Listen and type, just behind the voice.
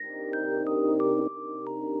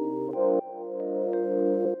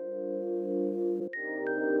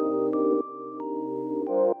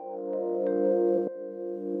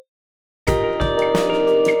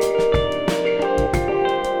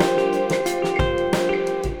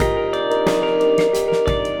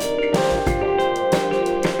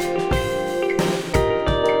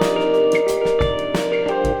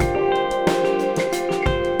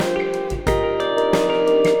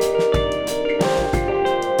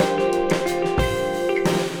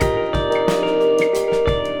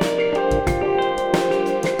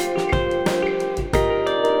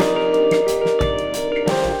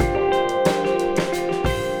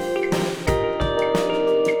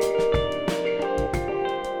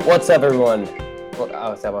What's up, everyone? Se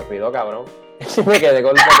me olvidó, cabrón. Me quedé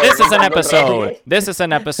con This is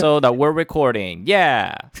an episode that we're recording.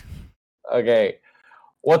 Yeah. Okay.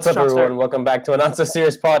 What's up, everyone? Welcome back to a Not So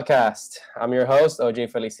Serious podcast. I'm your host, OJ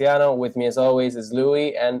Feliciano. With me, as always, is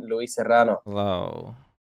Louis and Luis Serrano.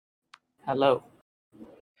 Hello.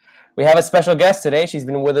 We have a special guest today. She's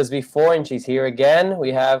been with us before, and she's here again.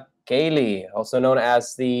 We have Kaylee, also known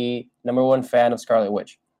as the #1 fan of Scarlet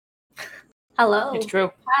Witch. Hello. It's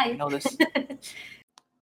true. Hi. I know this.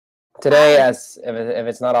 Today, if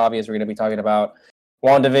it's not obvious, we're going to be talking about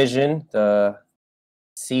WandaVision, the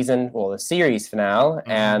series finale,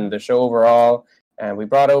 and the show overall. And we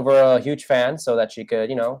brought over a huge fan so that she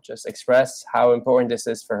could, just express how important this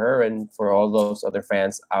is for her and for all those other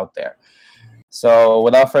fans out there. So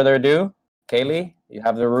without further ado, Kaylee, you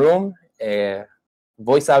have the room.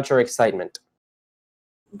 Voice out your excitement.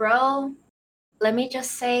 Bro, let me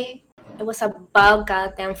just say, it was about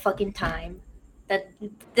goddamn fucking time that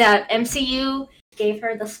MCU gave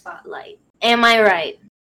her the spotlight. Am I right?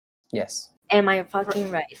 Yes. Am I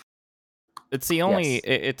fucking right? It's the only.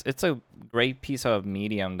 Yes. It's a great piece of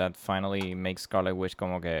medium that finally makes Scarlet Witch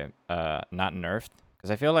como que not nerfed,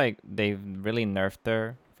 because I feel like they've really nerfed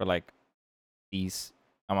her for like these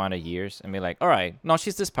amount of years and be like, all right, no,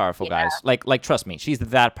 she's this powerful, guys. Like trust me, she's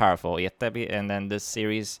that powerful. And then this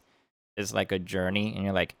series is like a journey, and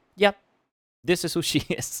you're like, yep, this is who she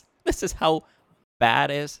is. This is how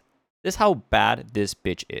bad is. This is how bad this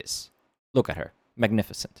bitch is. Look at her,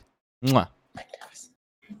 magnificent. Mwah.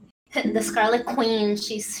 The Scarlet Queen.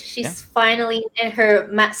 She's finally in her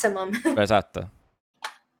maximum. Exacto.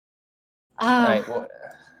 Right.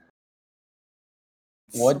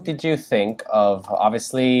 What did you think of?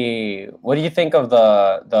 Obviously, what do you think of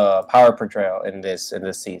the power portrayal in this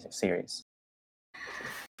series?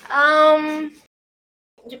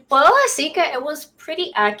 Puedo decir que it was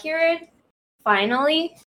pretty accurate,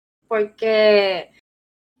 finally, porque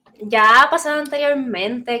ya ha pasado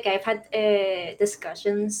anteriormente que I've had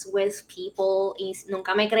discussions with people y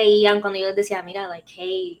nunca me creían cuando yo les decía, mira, like,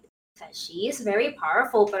 hey, she is very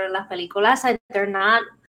powerful, pero en las películas they're not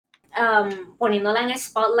poniéndola en el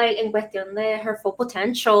spotlight en cuestión de her full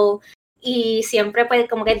potential, y siempre pues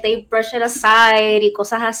como que they brush it aside y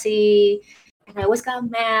cosas así, and I always got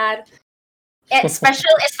mad,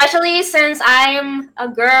 especially since I'm a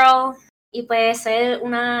girl y pues ser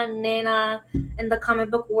una nena in the comic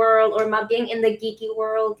book world, or más bien in the geeky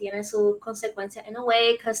world, tiene su consecuencia in a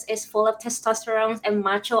way, because it's full of testosterone and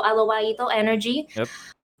macho alobadito energy. Yep.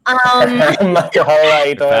 Macho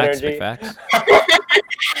alobadito energy. Facts.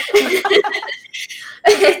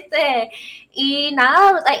 Y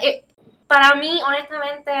nada, like, para mí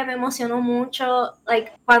honestamente me emocionó mucho,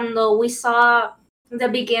 like, cuando we saw the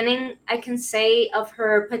beginning, I can say, of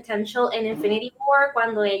her potential in Infinity War,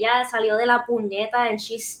 cuando ella salió de la puñeta and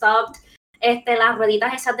she stopped las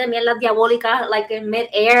rueditas esas de mierda diabólicas like in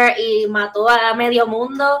mid-air y mató a medio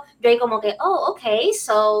mundo. Yo ahí como que, oh, okay,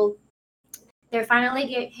 so they're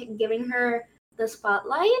finally giving her the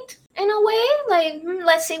spotlight in a way, like,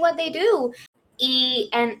 let's see what they do. Y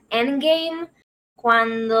en Endgame,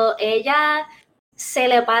 cuando ella se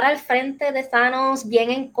le para al frente de Thanos bien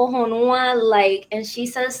encojonúa, like, and she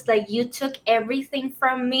says, like, you took everything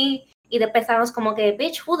from me, y después Thanos como que,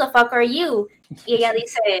 bitch, who the fuck are you? Y ella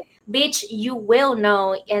dice, bitch, you will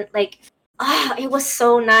know, and like, it was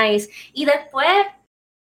so nice. Y después,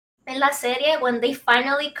 en la serie, when they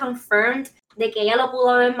finally confirmed de que ella lo pudo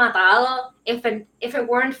haber matado, if it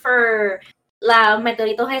weren't for la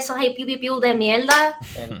meteoritos esos ahí piu piu piu de mierda,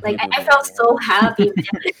 like, I felt so happy.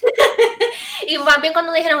 Y más bien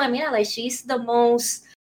cuando dijeron, mira, like, she's the most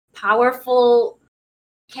powerful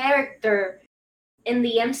character in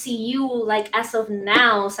the MCU, like, as of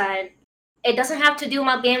now. O sea, it doesn't have to do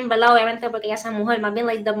más bien, ¿verdad? Obviamente porque ella es mujer, más bien,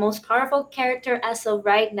 like, the most powerful character as of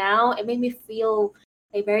right now. It made me feel,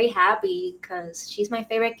 like, very happy because she's my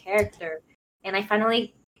favorite character. And I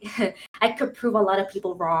finally, I could prove a lot of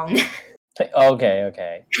people wrong.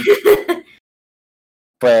 Okay.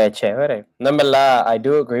 Pues chévere. No, en verdad, I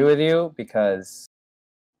do agree with you because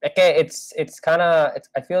it's kind of,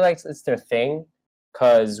 I feel like it's their thing,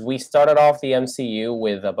 because we started off the MCU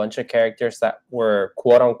with a bunch of characters that were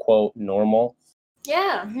quote unquote normal.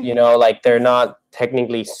 Yeah. Like, they're not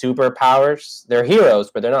technically superpowers. They're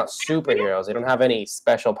heroes, but they're not superheroes. They don't have any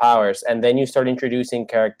special powers. And then you start introducing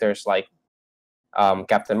characters like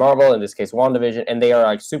Captain Marvel, in this case WandaVision, and they are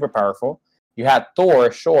like super powerful. You had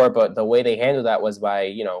Thor, sure, but the way they handled that was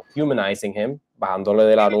by, humanizing him, bajándole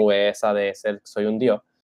de la nube esa de ser soy un dios.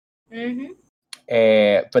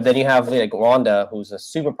 But then you have like Wanda, who's a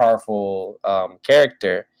super powerful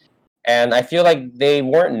character, And I feel like they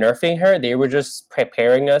weren't nerfing her; they were just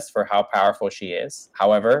preparing us for how powerful she is.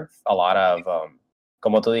 However, a lot of,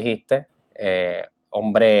 como tú dijiste,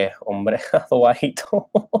 hombre bajito,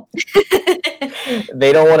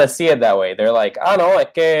 they don't want to see it that way. They're like, oh no, es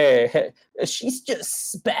que she's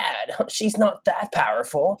just bad. She's not that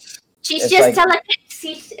powerful. She's it's just like,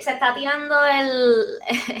 se está tirando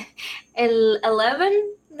el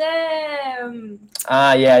 11 de...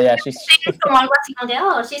 yeah. She's como algo así, como que,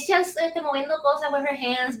 oh, she's just moviendo cosas with her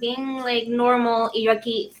hands, being like normal, y yo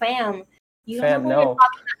aquí, fam, you don't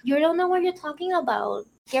know what you're talking about.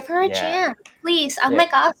 Give her a chance, please. Hazme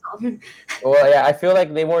caso. Well, yeah, I feel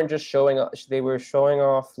like they weren't just showing off; they were showing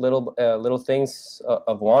off little things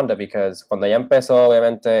of Wanda, because cuando ya empezó,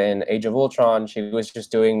 obviamente, in Age of Ultron, she was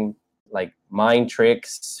just doing like mind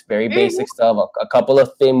tricks, very basic stuff, a couple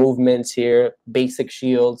of thin movements here, basic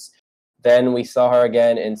shields. Then we saw her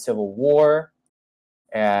again in Civil War,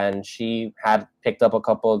 and she had picked up a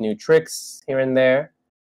couple of new tricks here and there.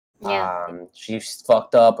 She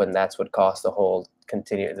fucked up, and that's what caused the whole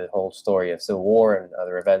story of Civil War and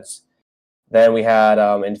other events. Then we had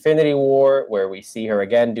Infinity War, where we see her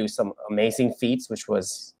again do some amazing feats, which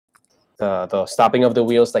was the stopping of the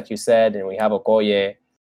wheels, like you said, and we have Okoye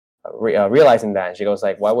realizing that, and she goes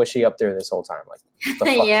like, why was she up there this whole time? Like, the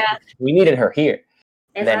fuck? We needed her here.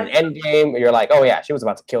 And then Endgame, you're like, oh yeah, she was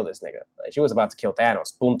about to kill this nigga. Like, she was about to kill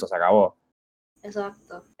Thanos. Punto, se acabó.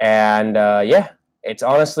 Exacto. And it's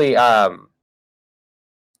honestly, but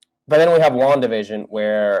then we have WandaVision,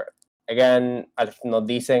 where again, nos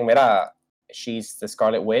dicen, mira, she's the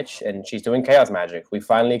Scarlet Witch and she's doing chaos magic. We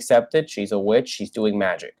finally accepted she's a witch. She's doing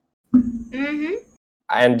magic.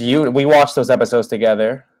 And we watched those episodes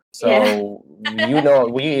together. So,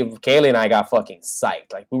 Kaylee and I got fucking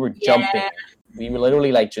psyched. Like, we were jumping. We were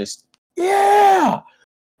literally like, just, yeah!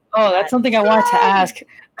 Oh, that's something I wanted to ask.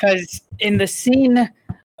 Because in the scene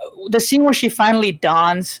where she finally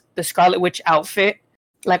dons the Scarlet Witch outfit,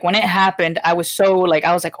 like, when it happened, I was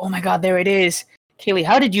like, oh my god, there it is. Kaylee,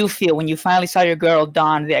 how did you feel when you finally saw your girl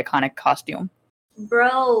don the iconic costume?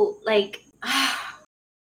 Bro, like...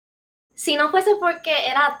 Si no fuese porque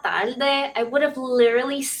era tarde, I would have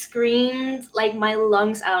literally screamed like my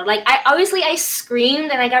lungs out. Like, I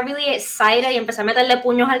screamed and I got really excited y empecé a meterle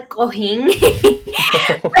puños al cojín.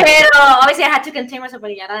 Pero obviously I had to contain myself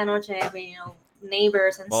porque ya era de noche, you know,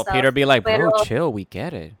 neighbors and stuff. Well, Peter be like, bro, chill, we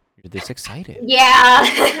get it. You're this excited. Yeah,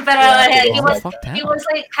 pero he was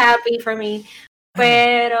like happy for me.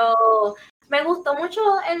 Pero me gustó mucho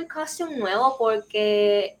el costume nuevo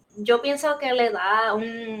porque yo pienso que le da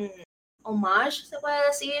un homage, se puede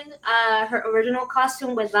decir, a her original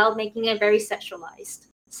costume without making it very sexualized.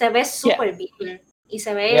 Se ve súper bien. Y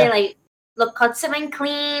se ve, like, los cuts se ven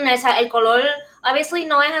clean. El color, obviously,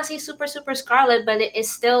 no es así super scarlet, but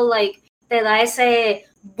it's still, like, te da ese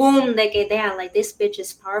boom de que, damn, like, this bitch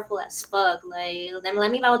is powerful as fuck. Like,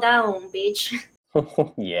 let me bow down, bitch.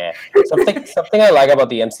 Yeah. Something I like about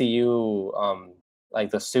the MCU,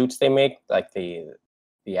 like, the suits they make, like, the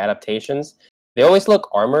adaptations, they always look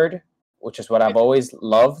armored, which is what I've always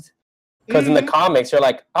loved. Because in the comics, you're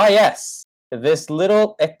like, oh yes, esta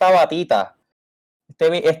batita,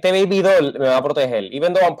 este baby doll me va a proteger.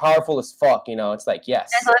 Even though I'm powerful as fuck, you know, it's like,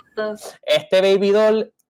 yes. Exacto. Este baby doll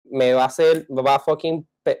me va a fucking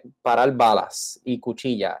parar balas y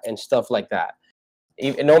cuchilla and stuff like that.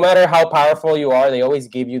 No matter how powerful you are, they always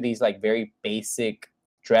give you these like very basic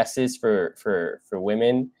dresses for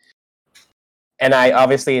women. And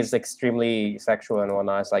obviously it's extremely sexual and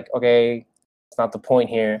whatnot. It's like, okay, it's not the point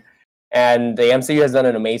here. And the MCU has done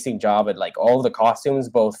an amazing job at like all the costumes,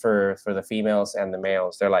 both for the females and the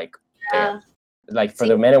males. They're like, like for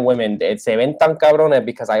the men and women, se ven tan cabrones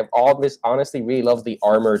because I've always honestly really loved the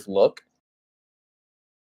armored look.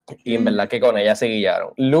 Y en verdad que con ella se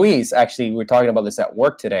guillaron. Luis, actually, we were talking about this at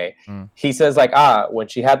work today. He says like, when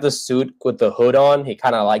she had the suit with the hood on, he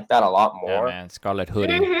kind of liked that a lot more. Yeah, man, Scarlet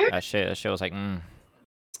Hoodie. That shit was like,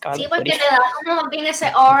 Sí, porque le da como bien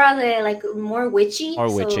ese aura de like more witchy.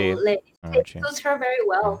 Or witchy. So it suits her very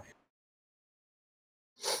well.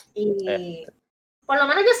 Y por lo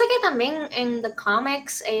menos yo sé que también en the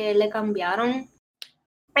comics le cambiaron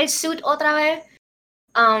el suit otra vez.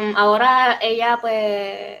 Ahora ella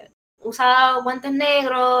pues usa guantes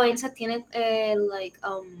negros, entonces tiene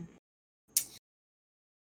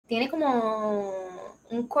tiene como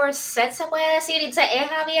un corset, se puede decir, entonces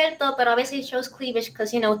es abierto, pero a veces shows cleavage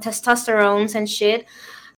because, you know, testosterone and shit.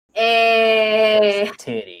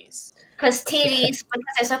 Titties. Because titties, porque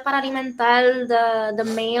eso es para alimentar the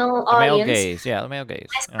male audience. Male gaze, the male gaze.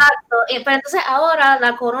 Exacto. Pero entonces ahora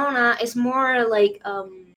la corona es more like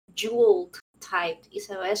jeweled. typed y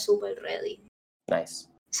se ve super ready. Nice.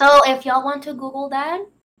 So if y'all want to Google that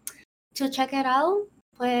to check it out,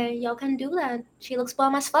 pues y'all can do that. She looks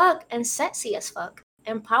bomb as fuck and sexy as fuck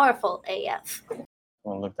and powerful AF.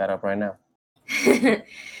 I'll look that up right now.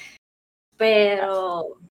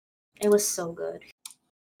 Pero it was so good.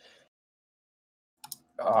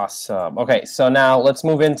 Awesome. Okay, so now let's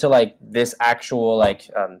move into like this actual like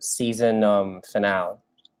season finale.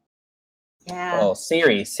 Yeah. Well,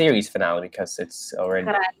 series finale because it's already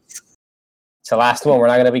Christ. it's the last one. We're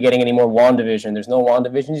not gonna be getting any more WandaVision. There's no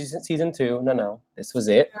WandaVision season 2. No. This was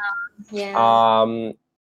it. Yeah.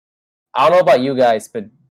 I don't know about you guys, but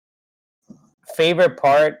favorite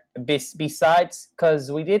part besides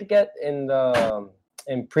because we did get in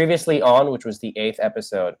previously on, which was the 8th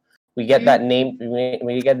episode, we get that name.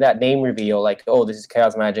 We get that name reveal, like, oh, this is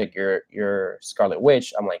Chaos Magic. You're Scarlet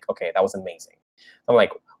Witch. I'm like, okay, that was amazing. I'm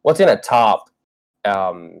like, what's gonna top?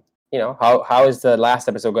 How is the last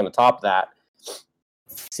episode gonna top that?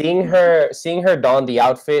 Seeing her don the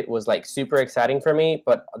outfit was like super exciting for me.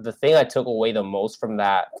 But the thing I took away the most from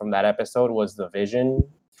that episode was the Vision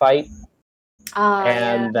fight.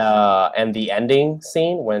 And the ending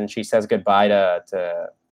scene when she says goodbye to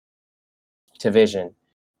Vision.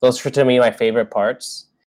 Those were to me my favorite parts.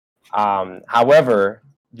 However,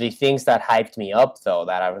 the things that hyped me up though,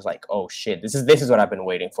 that I was like, oh shit, this is what I've been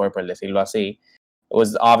waiting for decirlo así. It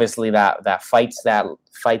was obviously that fight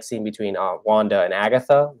scene between Wanda and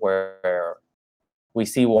Agatha, where we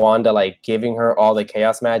see Wanda like giving her all the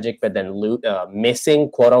chaos magic, but then missing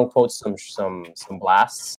quote unquote some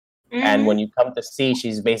blasts. And when you come to see,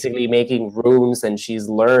 she's basically making runes, and she's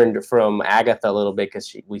learned from Agatha a little bit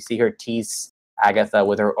because we see her tease Agatha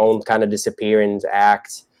with her own kind of disappearance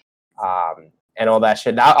act, and all that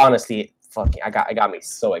shit. That honestly, it got me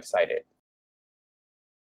so excited.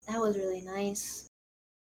 That was really nice.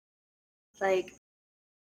 Like,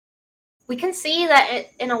 we can see that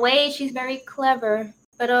in a way she's very clever,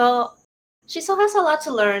 pero she still has a lot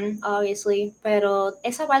to learn, obviously, pero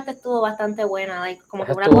esa parte estuvo bastante buena, like, como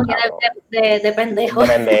que una cogida de pendejo.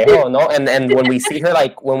 De pendejo, no? And when we see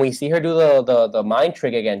her do the mind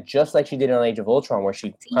trick again, just like she did on Age of Ultron, where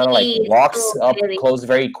she kind of like walks up close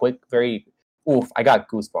very quick, very oof, I got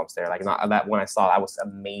goosebumps there. Like, not that when I saw that was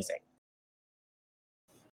amazing.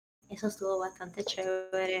 Eso estuvo bastante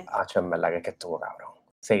chévere. Verdad que estuvo cabrón.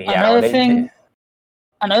 Sí,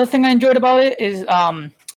 another thing I enjoyed about it is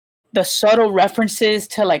the subtle references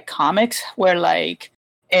to like comics, where like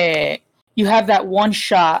you have that one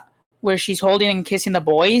shot where she's holding and kissing the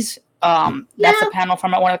boys. That's a panel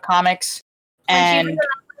from one of the comics, and when she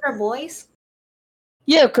her boys.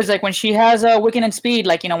 Yeah, because like when she has Wiccan and Speed,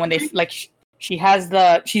 like, you know, when they like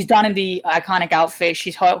she's done in the iconic outfit,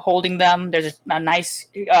 she's holding them. There's a nice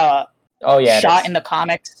shot in the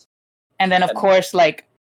comics, and then of course like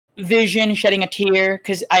Vision shedding a tear,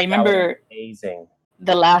 because I remember amazing.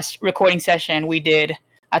 The last recording session we did,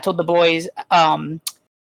 I told the boys,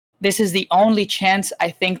 this is the only chance I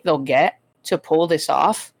think they'll get to pull this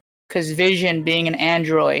off, because Vision being an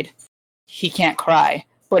android, he can't cry.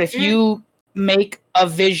 But if you make a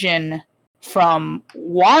Vision from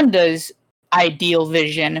Wanda's ideal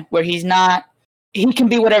Vision, where he can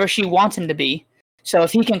be whatever she wants him to be. So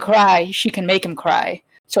if he can cry, she can make him cry.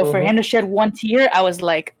 So for him to shed one tear, I was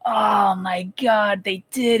like, oh my god, they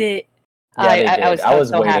did it. Yeah, I was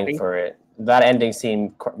so waiting happy for it. That ending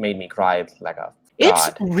scene made me cry like a god. It's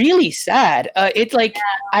really sad. It's like,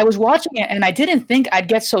 I was watching it and I didn't think I'd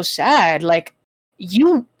get so sad. Like,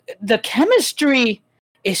 the chemistry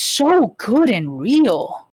is so good and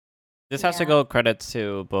real. This has to go credits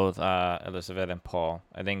to both Elizabeth and Paul.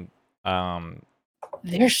 I think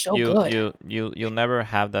they're so good. You'll never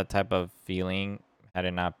have that type of feeling had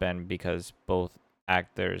it not been because both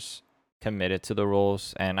actors committed to the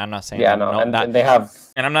roles. And I'm not saying they have.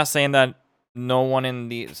 And I'm not saying that no one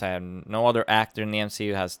no other actor in the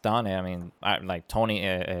MCU has done it. I mean, like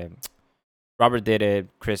Tony, Robert did it,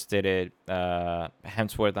 Chris did it,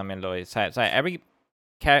 Hemsworth. I mean,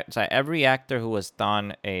 every actor who has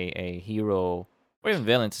done a hero or even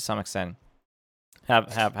villain to some extent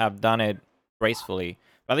have done it gracefully.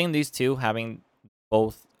 But I think these two having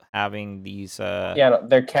these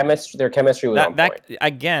their chemistry was on point.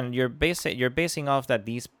 Again, you're basing off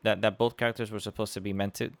that both characters were supposed to be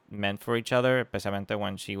meant for each other, especially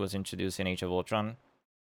when she was introduced in Age of Ultron.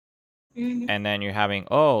 And then you're having,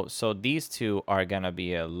 so these two are gonna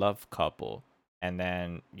be a love couple, and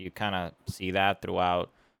then you kind of see that throughout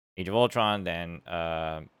Age of Ultron, then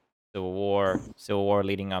Civil War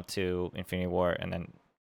leading up to Infinity War, and then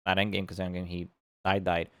not Endgame, because Endgame he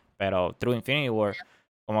died, pero through Infinity War,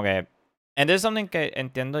 como que, and there's something que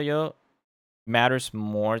entiendo yo matters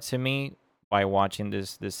more to me by watching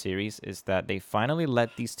this series is that they finally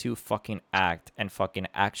let these two fucking act and fucking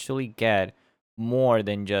actually get more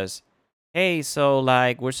than just, hey, so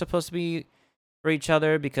like we're supposed to be for each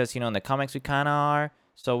other because in the comics we kind of are,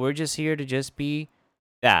 so we're just here to just be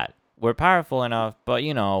that. We're powerful enough, but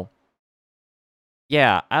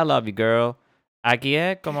yeah, I love you, girl. Aquí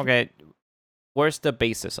es como que, where's the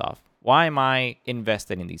basis of? Why am I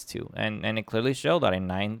invested in these two? And it clearly showed that in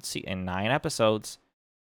 9 episodes,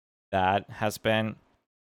 that has been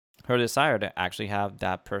her desire to actually have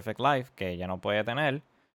that perfect life que ella no puede tener,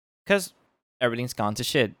 because everything's gone to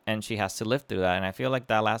shit and she has to live through that. And I feel like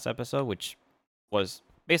that last episode, which was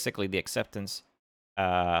basically the acceptance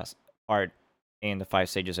part in the 5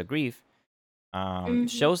 stages of grief,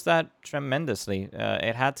 shows that tremendously.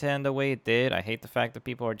 It had to end the way it did. I hate the fact that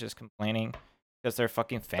people are just complaining because their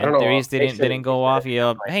fucking fan theories didn't go off.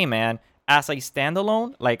 Hey man, as a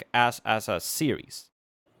standalone, like as a series,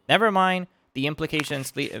 never mind the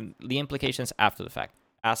implications. The implications after the fact.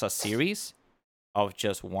 As a series of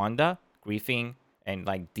just Wanda grieving and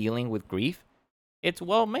like dealing with grief, it's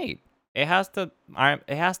well made. It has the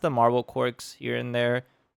Marvel quirks here and there.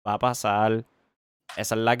 Va a pasar.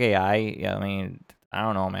 Esa es la que hay. Yeah, I mean, I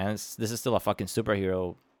don't know, man. This is still a fucking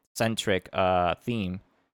superhero centric theme.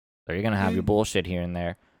 So you're gonna have your bullshit here and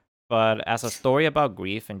there. But as a story about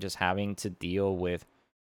grief and just having to deal with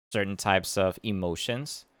certain types of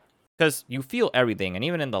emotions, because you feel everything, and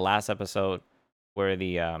even in the last episode where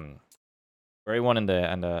the everyone in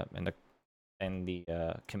the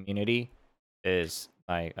community is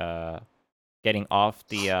like getting off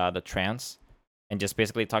the trance and just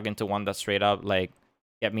basically talking to Wanda straight up, like,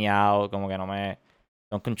 get me out, como que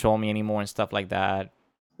don't control me anymore and stuff like that.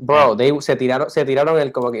 Bro, they se tiraron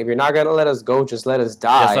el como que, if you're not gonna let us go, just let us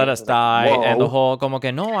die. Just let us die. Like, and the whole como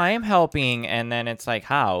que, no, I am helping. And then it's like,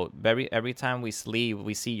 how? Every time we sleep,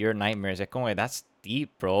 we see your nightmares. Like, como, that's deep,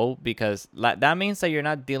 bro. Because that means that you're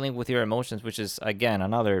not dealing with your emotions, which is, again,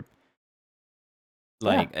 another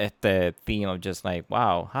like the theme of just like,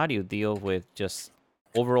 wow, how do you deal with just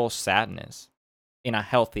overall sadness in a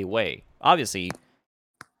healthy way? Obviously,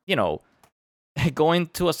 going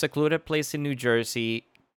to a secluded place in New Jersey,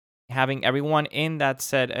 having everyone in that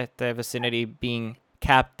said at the vicinity being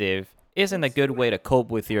captive isn't a good way to cope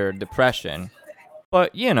with your depression.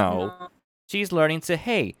 But she's learning to,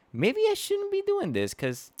 hey, maybe I shouldn't be doing this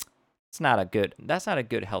because that's not a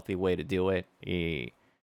good healthy way to do it.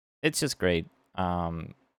 It's just great. The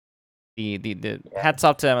hats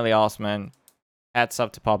off to Emily Osment, hats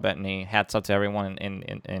up to Paul Bettany, hats up to everyone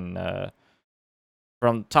in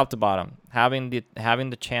from top to bottom, having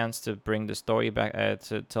the chance to bring the story back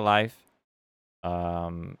to life,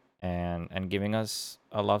 and giving us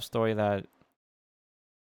a love story that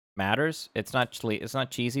matters. It's not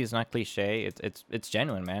cheesy, it's not cliche. It's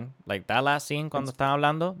genuine, man. Like that last scene cuando está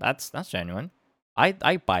hablando, that's genuine.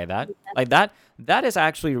 I buy that. Like that is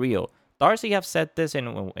actually real. Darcy have said this in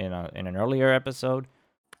an earlier episode,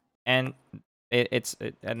 and it's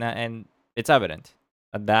evident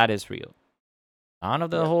that is real. None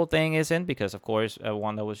of the whole thing isn't, because of course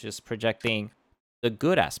Wanda was just projecting the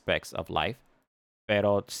good aspects of life.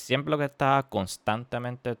 Pero siempre lo que está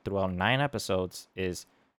constantemente throughout 9 episodes is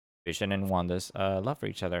Vision and Wanda's love for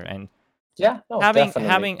each other, and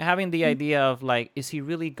having the idea of like, is he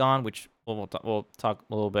really gone? Which we'll talk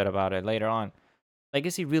a little bit about it later on. Like,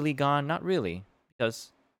 is he really gone? Not really,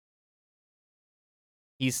 because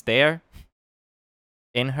he's there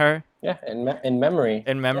in her. Yeah, in memory.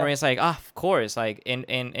 In memory, it's like, of course. Like in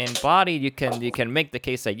body, you can make the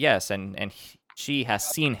case that yes, and she has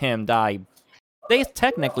seen him die. They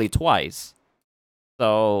technically twice.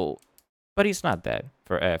 So, but he's not dead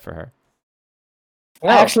for her. No,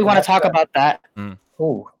 I actually want to talk about that.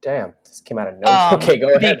 Oh, damn! This came out of nowhere. Okay,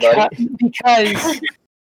 go ahead, buddy. Because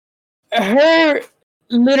her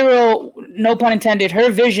literal, no pun intended, her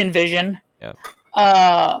vision,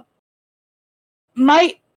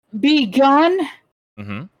 might be gone.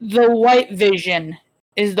 Mm-hmm. The white Vision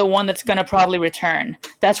is the one that's gonna probably return.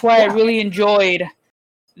 That's why I really enjoyed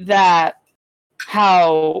that.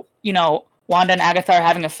 How Wanda and Agatha are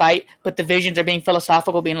having a fight, but the Visions are being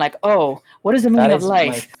philosophical, being like, "Oh, what is the meaning of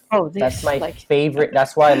life?" That's my favorite.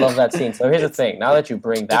 That's why I love that scene. So here's the thing. Now that you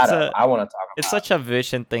bring that up, I want to talk about. It's such a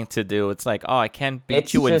Vision thing to do. It's like, oh, I can't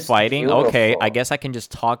beat you in fighting. Beautiful. Okay, I guess I can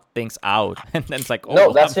just talk things out, and then it's like, oh,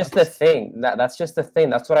 no, that's just the thing. That's just the thing.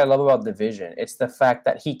 That's what I love about the Vision. It's the fact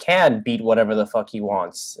that he can beat whatever the fuck he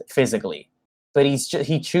wants physically, but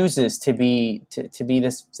he chooses to be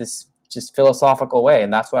this just philosophical way,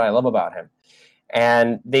 and that's what I love about him.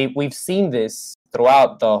 And we've seen this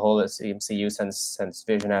throughout the whole MCU since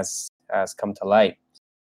Vision has has come to light.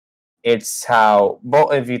 It's how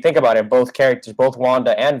both, if you think about it, both characters, both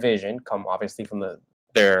Wanda and Vision, come obviously from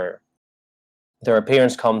their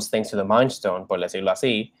appearance comes thanks to the Mind Stone, por decirlo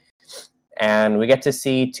así. And we get to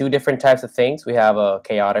see two different types of things. We have a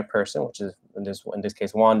chaotic person, which is in this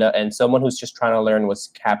case Wanda, and someone who's just trying to learn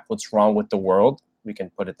what's wrong with the world. We can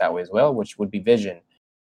put it that way as well, which would be Vision.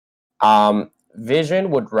 Vision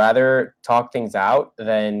would rather talk things out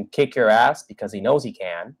than kick your ass because he knows he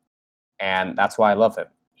can, and that's why I love him.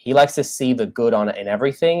 He likes to see the good in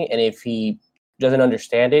everything, and if he doesn't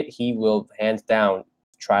understand it, he will hands down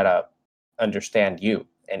try to understand you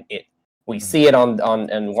and it. We see it on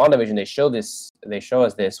in WandaVision. They show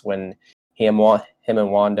us this when him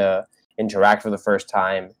and Wanda interact for the first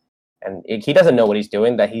time, and he doesn't know what he's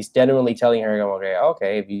doing. That he's genuinely telling her,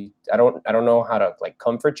 "Okay, if you, I don't know how to like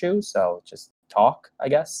comfort you, so just talk, I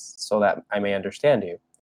guess, so that I may understand you."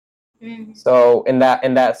 Mm-hmm. So in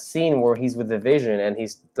that scene where he's with the Vision and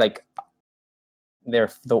he's like,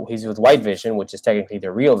 he's with White Vision, which is technically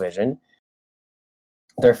the real Vision.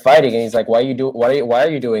 They're fighting, and he's like, "Why are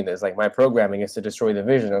you doing this? Like, my programming is to destroy the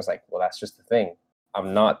Vision." I was like, "Well, that's just the thing.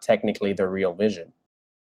 I'm not technically the real Vision."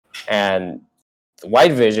 And the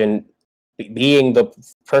White Vision, being the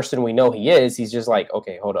person we know he is, he's just like,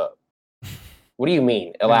 "Okay, hold up. What do you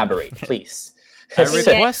mean? Elaborate, please." I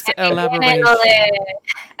request elaboration.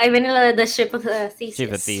 I mean, the ship of Theseus.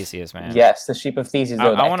 Ship of Theseus, man. Yes, the ship of Theseus.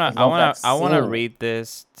 I wanna read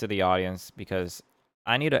this to the audience because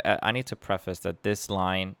I need to preface that this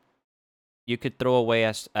line you could throw away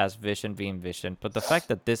as Vision being Vision, but the fact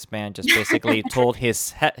that this man just basically told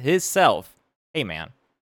his self, "Hey, man,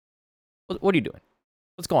 what are you doing?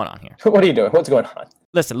 What's going on here? What are you doing? What's going on?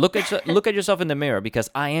 Listen, look at yourself in the mirror because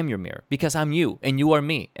I am your mirror, because I'm you and you are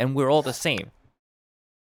me, and we're all the same."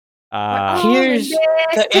 Here's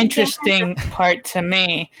the interesting part to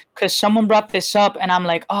me, because someone brought this up, and I'm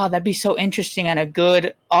like, "Oh, that'd be so interesting and a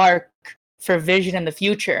good arc for Vision in the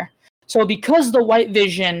future." So because the White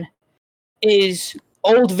Vision is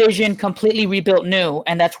old Vision completely rebuilt new,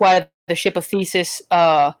 and that's why the ship of Theseus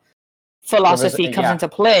philosophy comes into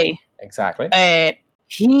play. Exactly.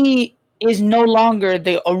 He is no longer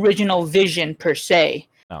the original Vision per se.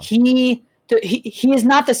 No. He is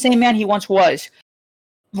not the same man he once was.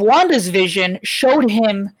 Wanda's Vision showed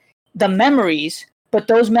him the memories, but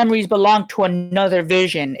those memories belong to another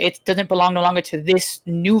Vision. It doesn't belong no longer to this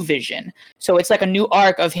new Vision. So it's like a new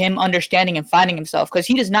arc of him understanding and finding himself, because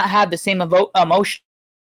he does not have the same emotion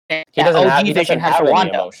that OG Vision has for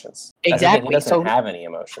Wanda. Emotions. Exactly. He doesn't have any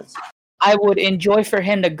emotions. I would enjoy for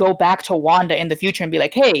him to go back to Wanda in the future and be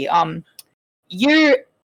like, "Hey, your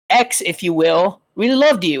ex, if you will, really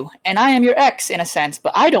loved you, and I am your ex in a sense,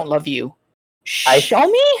 but I don't love you. Show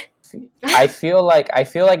me." I feel like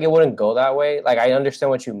it wouldn't go that way. Like, I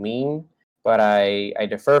understand what you mean, but I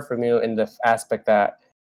defer from you in the aspect that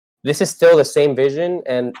this is still the same Vision,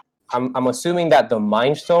 and I'm assuming that the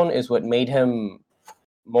Mind Stone is what made him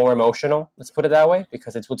more emotional. Let's put it that way,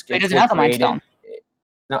 because it's what's he doesn't have the Mind Stone.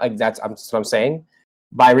 No, that's what I'm saying.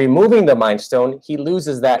 By removing the Mind Stone, he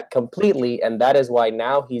loses that completely, and that is why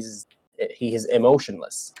now he is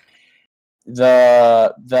emotionless.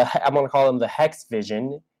 The I'm gonna call him the Hex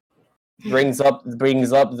Vision brings up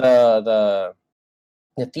the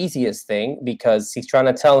Theseus thing, because he's trying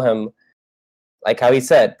to tell him, like how he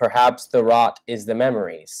said, perhaps the rot is the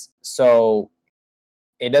memories. So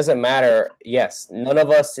it doesn't matter. Yes, none of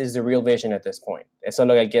us is the real Vision at this point. Eso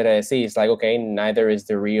lo que quiere decir. It's like, okay, neither is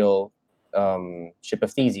the real ship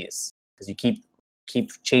of Theseus, because you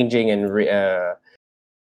keep changing and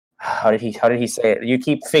how did he say it? You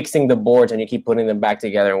keep fixing the boards and you keep putting them back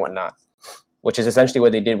together and whatnot, which is essentially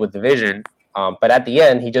what they did with the Vision. But at the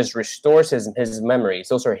end, he just restores his memories.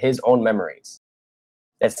 Those are his own memories.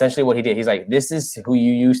 That's essentially what he did. He's like, "This is who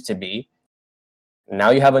you used to be.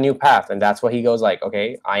 Now you have a new path." And that's what he goes like,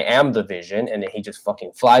 "Okay, I am the Vision," and then he just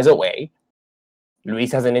fucking flies away.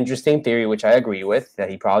 Luis has an interesting theory, which I agree with, that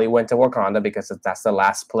he probably went to Wakanda because that's the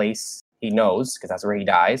last place he knows, because that's where he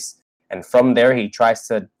dies. And from there, he tries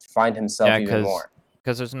to find himself even more.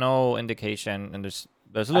 Because there's no indication, and there's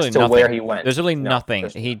literally as to nothing. Where he went. There's really nothing.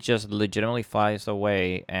 He just legitimately flies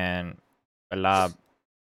away, and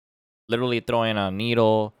literally throwing a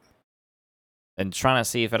needle and trying to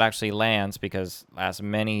see if it actually lands, because as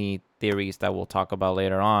many theories that we'll talk about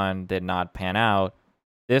later on did not pan out.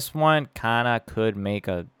 This one kind of could make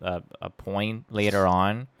a point later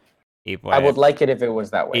on. I would like it if it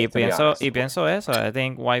was that way. Y pienso eso. I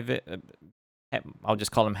think I'll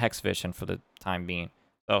just call him Hex Vision for the time being.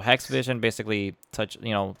 So Hex Vision basically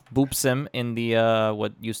boops him in the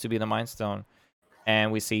what used to be the Mind Stone, and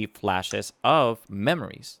we see flashes of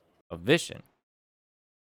memories Vision.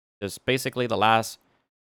 Just basically the last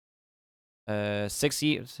 6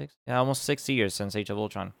 years, almost 6 years since Age of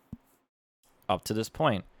Ultron, up to this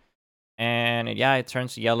point. And it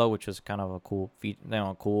turns yellow, which was kind of a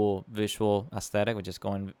cool visual aesthetic, which is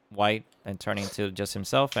going white and turning to just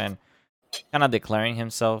himself and kind of declaring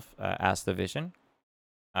himself as the Vision.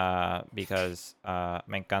 Because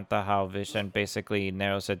me encanta how Vision basically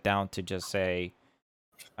narrows it down to just say,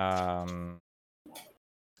 White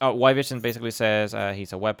Vision basically says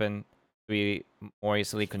he's a weapon to be more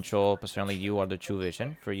easily controlled, but certainly you are the true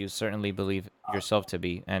Vision, for you certainly believe yourself to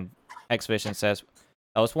be. And X Vision says,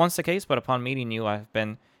 that was once the case, but upon meeting you, I've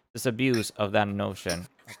been disabused of that notion.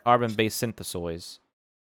 A carbon-based synthesoid.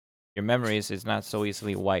 Your memories is not so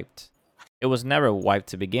easily wiped. It was never wiped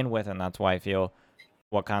to begin with, and that's why I feel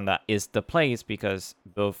Wakanda is the place, because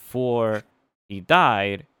before he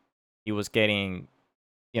died, he was getting,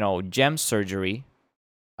 gem surgery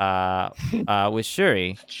with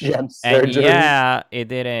Shuri. Gem And surgery. yeah, it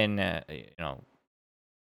didn't,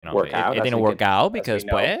 Work out, it as didn't we work could- out as we because,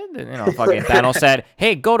 know. fucking Thanos said,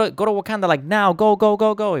 "Hey, go to Wakanda, like now, go."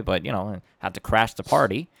 But had to crash the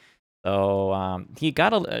party. So she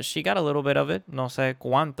got a little bit of it, no sé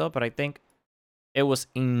cuánto, but I think it was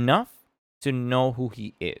enough to know who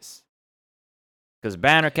he is. Because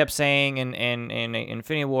Banner kept saying in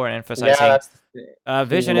Infinity War and emphasizing,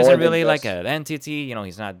 Vision more isn't than really like just- an entity.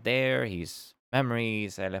 He's not there. He's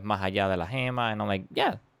memories. Él es más allá de la gema. And I'm like,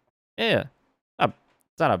 yeah.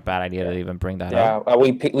 It's not a bad idea to even bring that up. Yeah,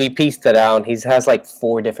 we pieced it out. He has like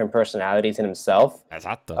 4 different personalities in himself.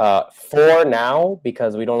 Exacto. 4 now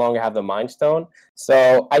because we no longer have the Mind Stone.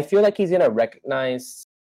 So I feel like he's gonna recognize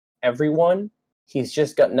everyone. He's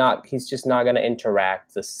just not gonna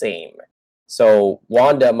interact the same. So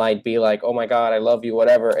Wanda might be like, "Oh my God, I love you,"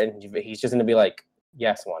 whatever, and he's just gonna be like,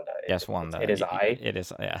 "Yes, Wanda. Yes, Wanda. It is I. It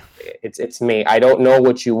is, yeah. It's me. I don't know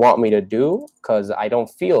what you want me to do because I don't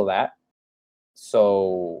feel that.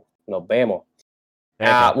 So no vemos."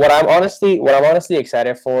 What I'm honestly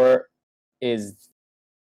excited for is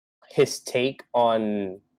his take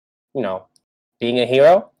on, being a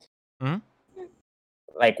hero. Mhm.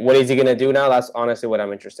 Like, what is he gonna do now? That's honestly what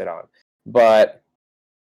I'm interested on. But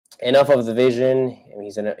enough of the Vision. I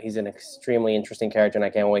mean, he's an extremely interesting character, and I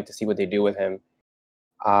can't wait to see what they do with him.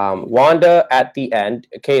 Wanda at the end.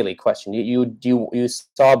 Kaylee, question: you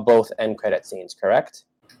saw both end credit scenes, correct?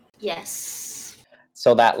 Yes.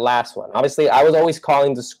 So that last one, obviously, I was always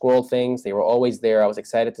calling the scroll things. They were always there. I was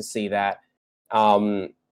excited to see that.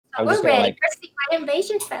 I'm just We're gonna ready for Secret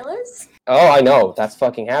Invasion, fellas. Oh, I know that's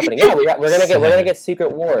fucking happening. Yeah, we're gonna get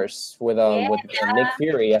Secret Wars with Nick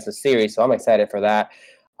Fury as a series. So I'm excited for that.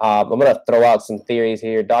 I'm gonna throw out some theories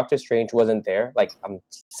here. Doctor Strange wasn't there. Like, I'm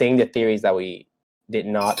saying the theories that we did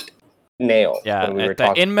not nail. Yeah, when we were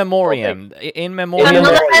talking. in memoriam. In But memoriam.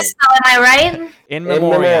 no, am I right? In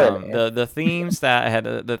memoriam. memoriam. The themes that had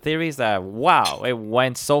the theories that, wow, it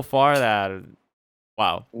went so far that,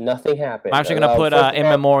 wow. Nothing happened. I'm actually gonna put first of in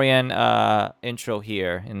all- memoriam intro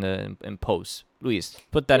here in post. Luis,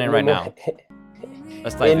 put that in right now.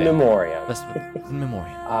 Let's type In it. memoriam. Let's in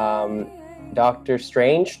memoriam. Doctor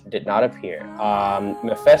Strange did not appear.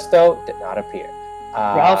 Mephisto did not appear.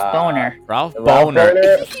 Ralph Boner. Ralph Ralph Boner.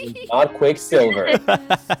 Boner, not Quicksilver.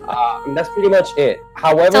 That's pretty much it.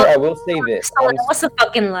 However, So- I will say this. So that was a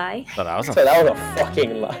fucking lie. So that was So that was a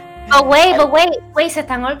fucking lie. But wait, se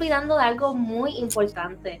están olvidando de algo muy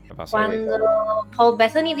importante. ¿Qué pasó? Cuando Paul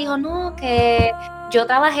Bettany dijo, no, que yo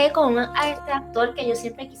trabajé con este actor que yo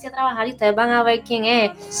siempre quise trabajar y ustedes van a ver quién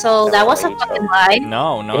es. So that was a fucking lie.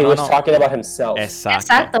 No. He was talking about himself.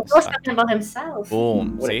 Exacto, he was talking about himself.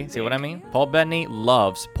 Boom. What See? a See what I dick. mean? Paul Bettany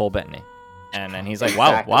loves Paul Bettany. And then he's like,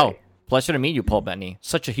 Exactly. wow. Pleasure to meet you, Paul Bettany.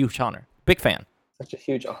 Such a huge honor. Big fan. Such a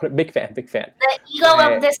huge honor. Big fan. The ego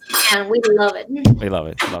of this man, we love it. We love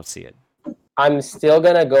it. Love to see it. I'm still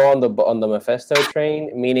gonna go on the Mephisto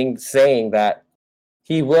train, meaning saying that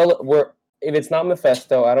he will. If it's not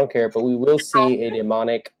Mephisto, I don't care, but we will see a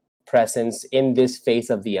demonic presence in this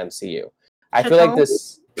phase of the MCU. I feel like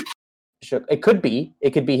this. It could be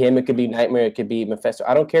him. It could be Nightmare. It could be Mephisto.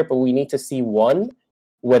 I don't care, but we need to see one,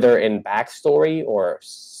 whether in backstory or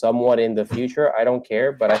somewhat in the future. I don't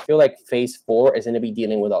care, but I feel like Phase 4 is going to be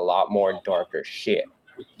dealing with a lot more darker shit.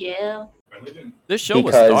 Yeah. This show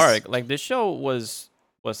was dark. Like this show was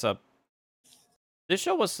a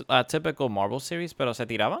typical Marvel series, pero se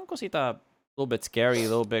tiraban cositas a little bit scary, a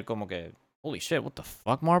little bit como que, holy shit, what the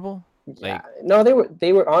fuck, Marvel? Yeah. No,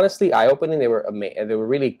 they were honestly eye-opening. They were they were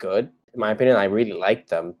really good. In my opinion, I really liked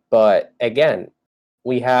them. But again,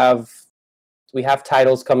 we have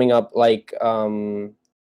titles coming up like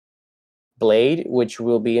Blade, which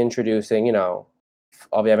will be introducing,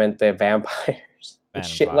 obviamente vampires and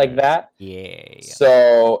shit like that. Yeah.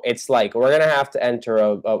 So it's like we're gonna have to enter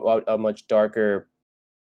a much darker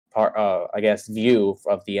part, I guess, view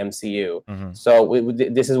of the MCU. Mm-hmm. So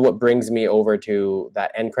this is what brings me over to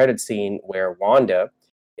that end credit scene where Wanda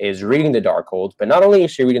is reading the Darkhold, but not only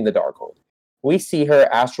is she reading the Darkhold, we see her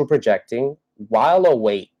astral projecting while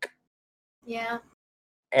awake. Yeah.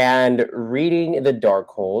 And reading the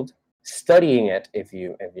Darkhold, studying it, if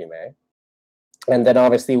you may. And then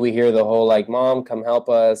obviously we hear the whole like, "Mom, come help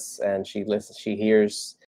us," and she listens. She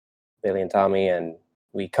hears Billy and Tommy, and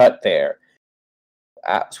we cut there.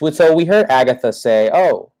 So we heard Agatha say,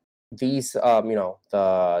 "Oh, these,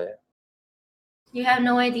 the." You have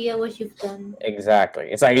no idea what you've done. Exactly.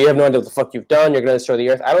 It's like, you have no idea what the fuck you've done. You're gonna destroy the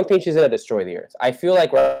Earth. I don't think she's gonna destroy the Earth. I feel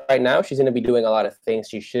like right now she's gonna be doing a lot of things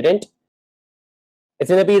she shouldn't. It's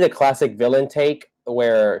gonna be the classic villain take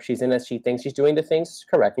where she thinks she's doing the things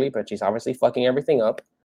correctly, but she's obviously fucking everything up.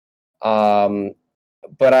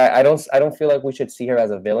 But I don't feel like we should see her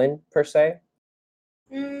as a villain per se.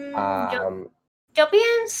 Yo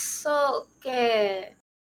pienso que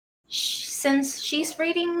since she's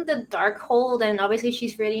reading the Darkhold, and obviously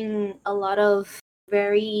she's reading a lot of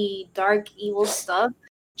very dark, evil stuff,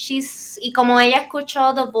 y como ella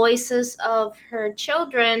escuchó the voices of her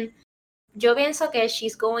children, yo pienso que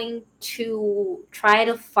she's going to try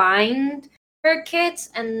to find her kids,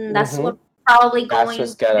 and that's what probably going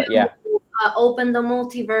to open the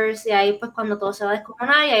multiverse. Y ahí pues cuando todo se va a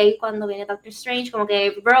descojonar, y ahí cuando viene Doctor Strange, como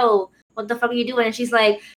que, bro, what the fuck are you doing? And she's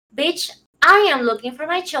like, bitch, I am looking for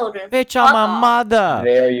my children. Bitch, I'm a mother.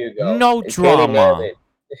 There you go. No drama.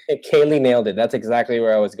 Kaylee nailed it. That's exactly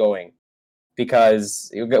where I was going. Because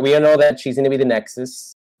we know that she's going to be the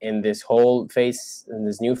Nexus in this whole phase, in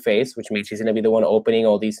this new phase, which means she's going to be the one opening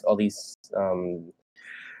all these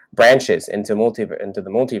branches into the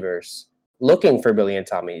multiverse, looking for Billy and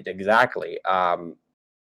Tommy. Exactly.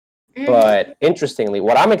 But interestingly,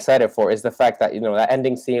 what I'm excited for is the fact that, that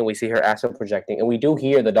ending scene, we see her astral projecting, and we do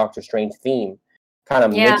hear the Doctor Strange theme kind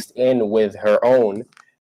of mixed in with her own.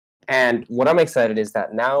 And what I'm excited is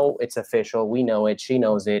that now it's official. We know it. She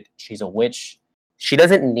knows it. She's a witch. She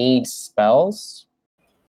doesn't need spells.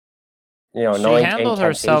 She handles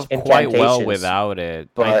herself quite well without it.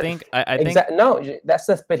 But I think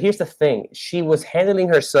but here's the thing. She was handling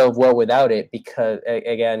herself well without it because,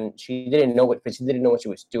 again, she didn't know what she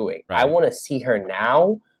was doing. Right. I want to see her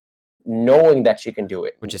now knowing that she can do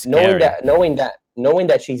it. Which is knowing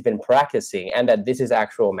that she's been practicing and that this is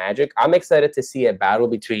actual magic. I'm excited to see a battle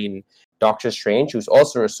between Doctor Strange, who's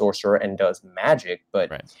also a sorcerer and does magic,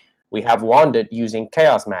 but we have Wanda using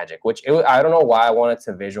chaos magic, which I don't know why I wanted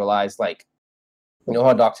to visualize, like,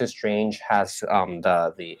 how Doctor Strange has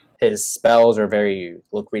his spells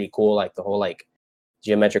look really cool, like the whole like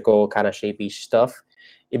geometrical kind of shapey stuff.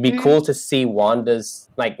 It'd be cool to see Wanda's,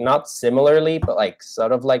 like, not similarly, but like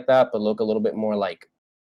sort of like that, but look a little bit more like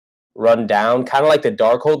run down, kind of like the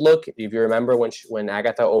Darkhold look. If you remember when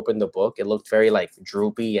Agatha opened the book, it looked very like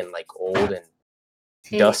droopy and like old and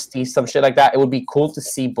dusty, some shit like that. It would be cool to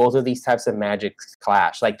see both of these types of magic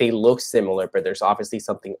clash. Like, they look similar, but there's obviously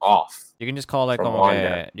something off. You can just call it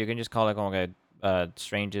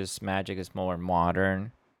Strange's magic is more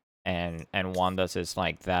modern, and Wanda's is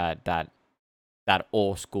like that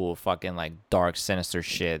old school fucking like dark sinister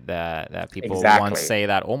shit that people once say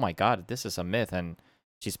that, oh my god, this is a myth, and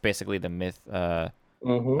she's basically the myth and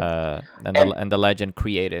the legend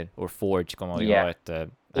created or forged, como digo,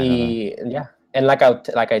 And like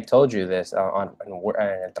I told you this on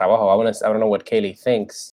trabajo, I don't know what Kaylee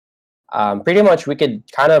thinks. Pretty much, we could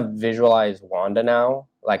kind of visualize Wanda now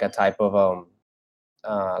like a type of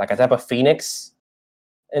Phoenix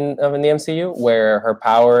in the MCU, where her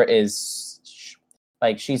power is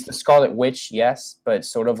like, she's the Scarlet Witch, yes, but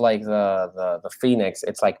sort of like the Phoenix.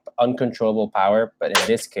 It's like uncontrollable power, but in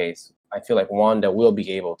this case, I feel like Wanda will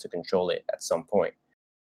be able to control it at some point.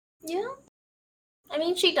 Yeah. I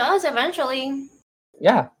mean, she does eventually.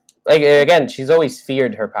 Yeah. Like, again, she's always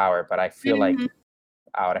feared her power, but I feel like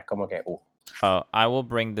ahora como que I will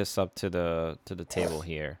bring this up to the table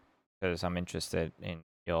here because I'm interested in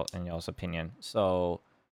y'all's opinion. So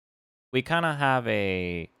we kind of have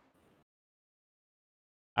I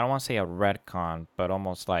don't want to say a retcon, but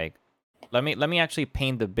almost like, let me actually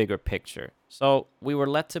paint the bigger picture. So we were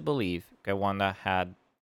led to believe that Wanda had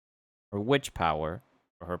her witch power,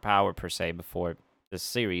 or her power per se, before this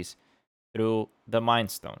series through the Mind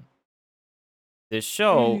Stone. This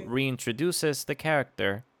show reintroduces the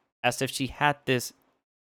character as if she had this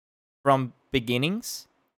from beginnings,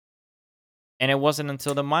 and it wasn't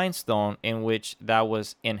until the Mind Stone in which that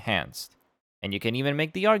was enhanced. And you can even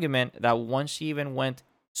make the argument that once she even went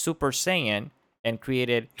Super Saiyan and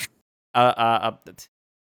created a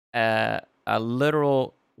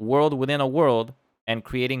literal world within a world and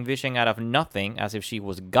creating Vision out of nothing as if she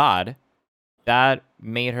was God, that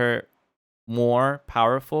made her more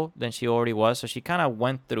powerful than she already was. So she kind of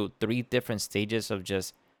went through 3 different stages of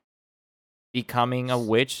just becoming a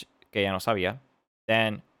witch, que ya no sabía,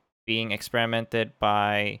 then being experimented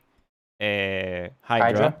by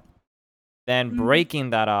Hydra, then breaking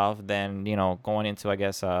that off, then, you know, going into, I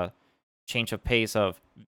guess, a change of pace of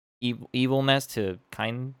evilness to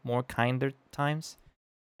more kinder times,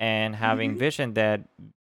 and having Vision that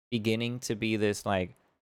beginning to be this, like,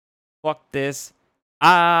 fuck this,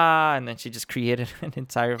 and then she just created an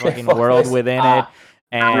entire fucking world within it.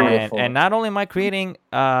 And not only am I creating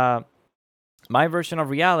my version of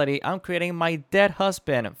reality, I'm creating my dead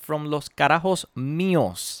husband from Los Carajos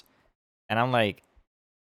Míos. And I'm like,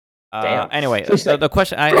 anyway, the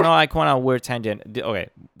question, I know I went on a weird tangent. Okay,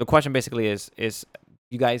 the question basically is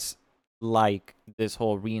you guys like this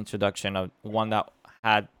whole reintroduction of one that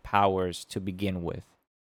had powers to begin with?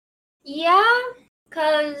 Yeah,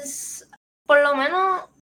 because por lo menos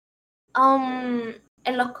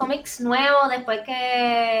en los cómics nuevos, después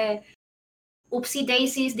que Oopsie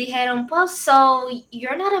Daisies dijeron, pues, so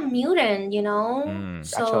you're not a mutant, you know?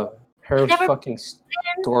 So her fucking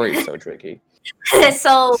story is so tricky.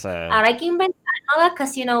 So ahora hay que inventarla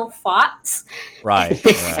because, you know, Fox. Right.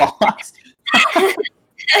 Fox.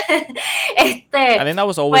 I think that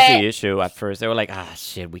was always the issue at first. They were like,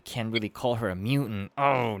 shit, we can't really call her a mutant.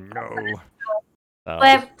 Oh, no.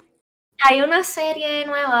 Pues hay una serie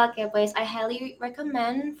nueva que, pues, I highly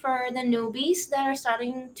recommend for the newbies that are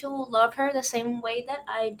starting to love her the same way that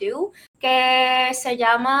I do, que se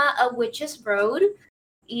llama A Witch's Road.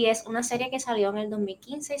 Y es una serie que salió en el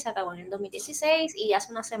 2015 y se acabó en el 2016. Y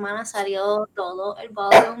hace una semana salió todo el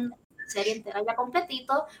volume, la serie entera ya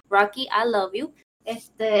completito. Rocky, I love you.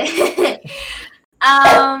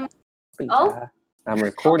 I'm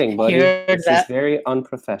recording, buddy. This is very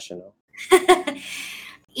unprofessional.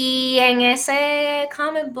 Y en ese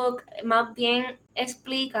comic book más bien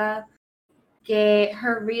explica que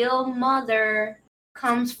her real mother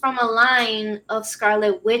comes from a line of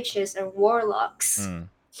Scarlet Witches and Warlocks.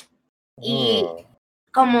 Y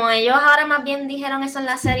como ellos ahora más bien dijeron eso en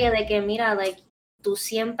la serie de que mira, like, tú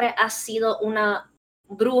siempre has sido una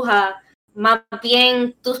bruja, más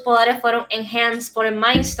bien tus poderes fueron enhanced por el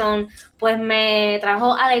Mind Stone, pues me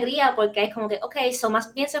trajo alegría porque es como que, okay, so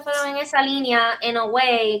más bien se fueron en esa línea, in a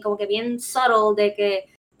way, como que bien subtle de que,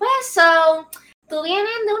 pues, so, tú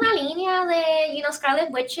vienes de una línea de, you know,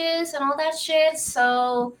 Scarlet Witches and all that shit,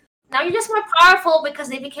 so now you're just more powerful because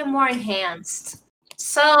they became more enhanced.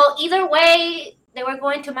 So either way, they were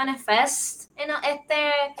going to manifest, you know,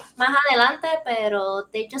 más adelante, pero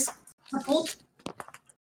they just put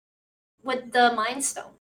with the Mind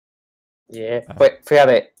Stone. Yeah, but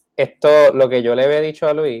fíjate, esto lo que yo le había dicho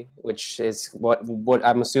a Luis, which is what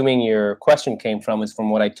I'm assuming your question came from, is from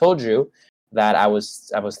what I told you that I was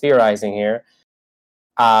theorizing here.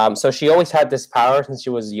 So she always had this power since she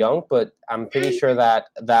was young, but I'm pretty sure that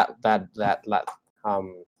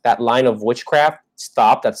line of witchcraft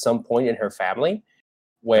stopped at some point in her family,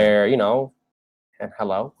 where, you know, and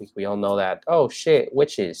hello, we all know that, oh shit,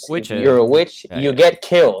 witches. If you're a witch, you get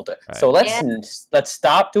killed. Right. So let's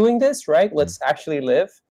stop doing this, right? Let's actually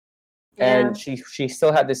live. Yeah. And she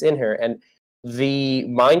still had this in her, and the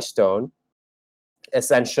Mind Stone,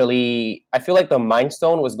 essentially, I feel like the Mind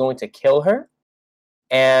Stone was going to kill her,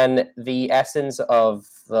 and the essence of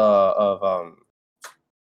the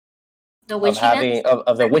witchiness?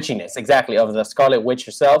 Of the witchiness, exactly, of the Scarlet Witch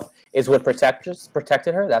herself is what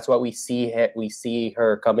protected her. That's why we see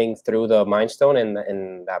her coming through the Mind Stone in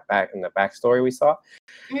the backstory we saw.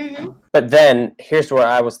 Mm-hmm. But then here's where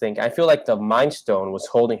I was thinking. I feel like the Mind Stone was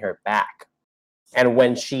holding her back, and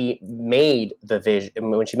when she made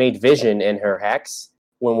Vision in her hex,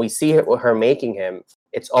 when we see her making him,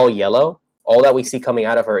 it's all yellow. All that we see coming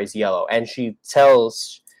out of her is yellow, and she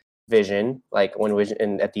tells Vision, like when Vision,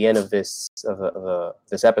 and at the end of this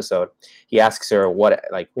episode, he asks her, what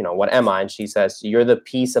am I? And she says, you're the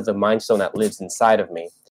piece of the Mind Stone that lives inside of me.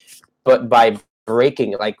 But by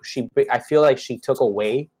breaking, I feel like she took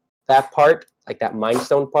away that part, like that Mind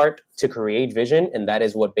Stone part, to create Vision, and that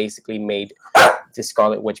is what basically made the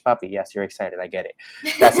Scarlet Witch puppy. Yes, you're excited, I get it.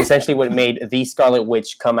 That's essentially what made the Scarlet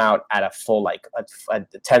Witch come out at a full, like a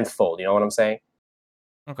 10th fold, you know what I'm saying?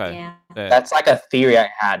 Okay. Yeah. That's like a theory I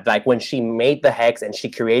had. Like when she made the hex and she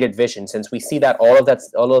created Vision, since we see that all of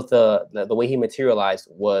the way he materialized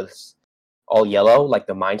was all yellow, like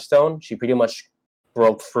the Mind Stone, she pretty much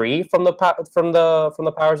broke free from the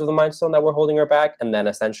powers of the Mind Stone that were holding her back, and then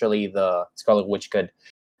essentially the Scarlet Witch could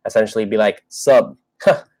essentially be like, "Sub,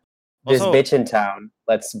 this Also- bitch in town.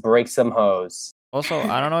 Let's break some hoes." Also,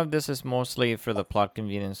 I don't know if this is mostly for the plot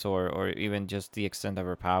convenience or even just the extent of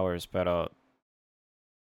her powers, but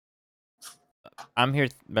I'm here,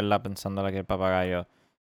 ¿verdad? Pensando like el papagayo.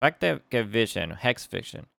 Fact that Vision, Hex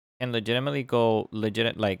Vision, can legitimately go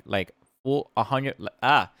like full 100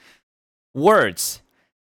 words.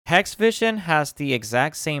 Hex Vision has the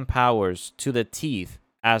exact same powers to the teeth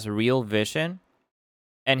as real Vision,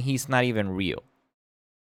 and he's not even real.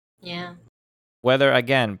 Yeah. Whether,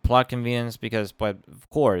 again, plot convenience, because, but of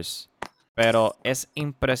course, pero es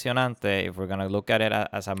impresionante, if we're going to look at it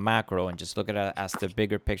as a macro and just look at it as the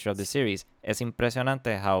bigger picture of the series, es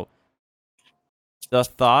impresionante how the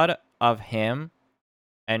thought of him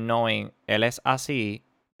and knowing él es así,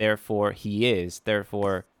 therefore he is,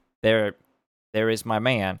 therefore there is my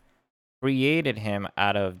man, created him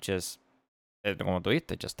out of just, como tú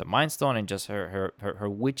dijiste, just the Mind Stone and just her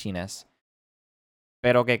witchiness.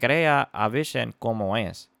 Pero que crea a Vision como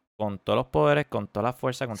es, con todos los poderes, con toda la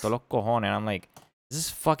fuerza, con todos los cojones. And I'm like, this is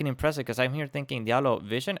fucking impressive, because I'm here thinking, Diablo,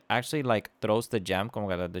 Vision actually like throws the gem,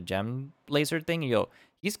 como the gem laser thing. Yo,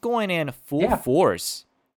 he's going in full force.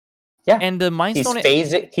 Yeah. And the Mind He's Stone,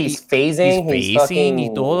 phasing. He's y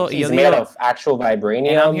todo. Y He's yo made digo, of actual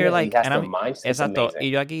vibranium. and I'm here like, he has and the I'm, Mind Stone. It's exacto. amazing. Y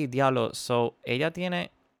yo aquí, Diablo, so ella tiene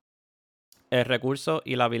el recurso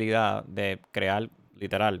y la habilidad de crear,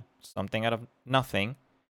 literal, something out of nothing,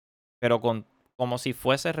 pero como si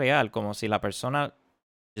fuese real, como si la persona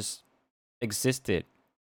just existed.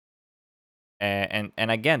 And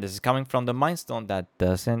again, this is coming from the Mind Stone that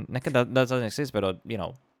doesn't exist, but you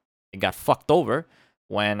know, it got fucked over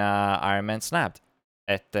when Iron Man snapped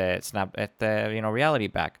reality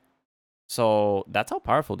back. So that's how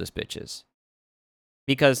powerful this bitch is.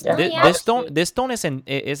 Because this stone isn't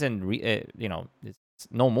it's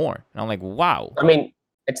no more. And I'm like, wow. I mean,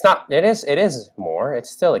 it's not. It is more. It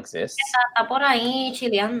still exists. Está por ahí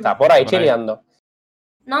chileando. Está por ahí chileando.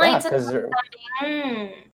 No, Yeah, it's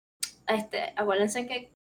acuérdense que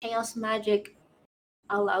Chaos Magic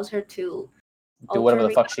allows her to do whatever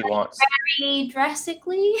the fuck she wants. Very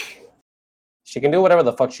drastically. She can do whatever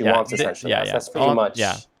the fuck she wants, essentially. That's pretty much.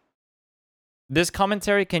 Yeah. This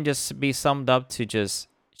commentary can just be summed up to just,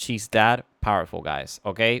 she's that powerful, guys.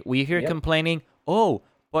 Okay? We hear complaining, oh,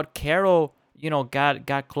 but Carol,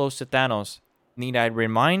 got close to Thanos. Need I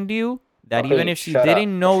remind you that even if she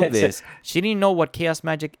didn't know this, she didn't know what Chaos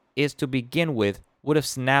Magic is to begin with, would have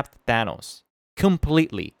snapped Thanos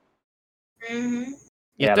completely. Mm-hmm.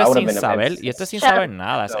 Y esto es sin saber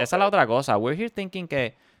nada. Esa es la otra cosa. We're here thinking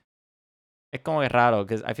que es como raro,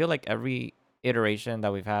 because I feel like every iteration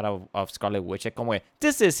that we've had of Scarlet Witch, es como,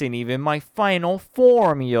 this isn't even my final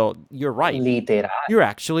form. You're right. Literal. You're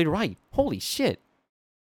actually right. Holy shit.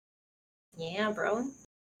 Yeah, bro.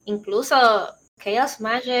 Incluso Chaos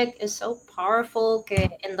Magic is so powerful que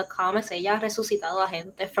in the comics ella ha resucitado a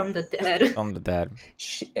gente from the dead. From the dead.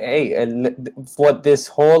 What this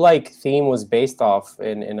whole theme was based off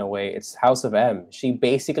in a way, it's House of M. She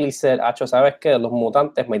basically said, Acho, ¿sabes qué? Los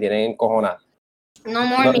mutantes me tienen encojonada. No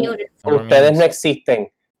more mutants. Ustedes no existen.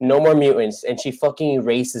 No more mutants. And she fucking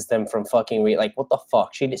erases them from fucking what the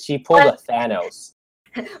fuck? She pulled a Thanos.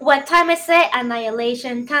 What time is it?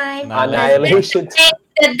 Annihilation time. Annihilation time.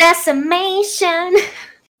 The decimation.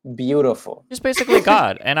 Beautiful. Just basically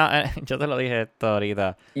God. And yo te lo dije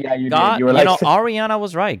ahorita. Yeah, you God, did. You were Ariana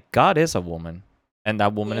was right. God is a woman. And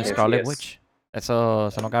that woman is Scarlet Witch. Eso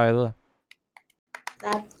no cabe duda.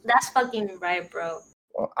 That's fucking right, bro.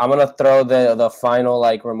 Well, I'm gonna throw the final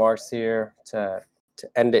remarks here to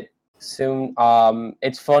end it soon.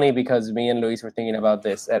 It's funny because me and Luis were thinking about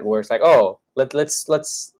this at work. It's like, oh,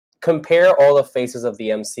 let's compare all the faces of the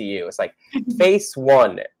MCU. It's like phase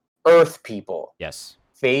 1, Earth people. Yes.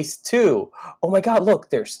 Phase 2, oh my god, look,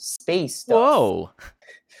 there's space stuff. Whoa.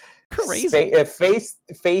 Crazy. Phase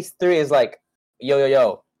 3 is like,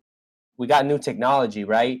 yo, we got new technology,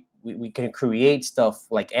 right? We can create stuff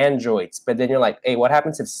like androids. But then you're like, hey, what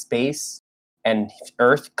happens if space and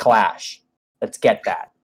Earth clash? Let's get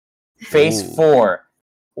that. Phase 4,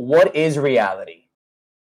 what is reality?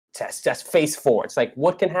 That's phase 4. It's like,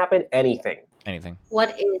 what can happen? Anything.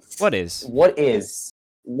 What is?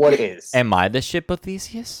 Am I the ship of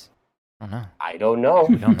Theseus? I don't know.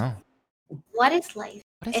 We don't know. What is life?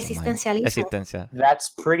 Existencialismo. That's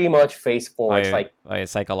pretty much phase 4. It's like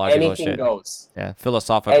psychological anything shit. Goes. Yeah,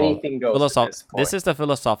 philosophical. Anything goes. This is the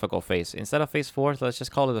philosophical phase. Instead of phase 4, let's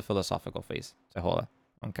just call it the philosophical phase. So hold on.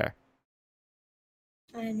 I don't care.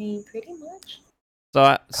 I mean, pretty much.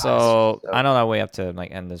 So I know that we have to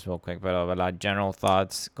like end this real quick, but like general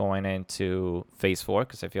thoughts going into phase 4,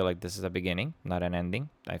 because I feel like this is a beginning, not an ending.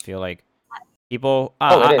 I feel like people.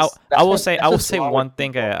 It is. I will say one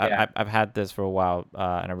thing. Yeah. I've had this for a while,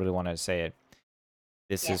 and I really want to say it.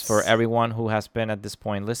 This is for Yes. everyone who has been at this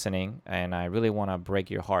point listening, and I really want to break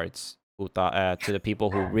your hearts. Who thought to the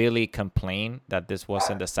people who really complain that this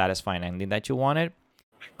wasn't the satisfying ending that you wanted?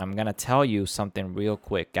 I'm gonna tell you something real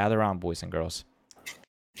quick. Gather around, boys and girls.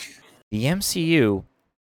 The MCU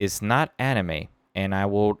is not anime, and I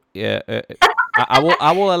will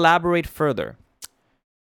elaborate further.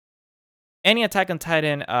 Any Attack on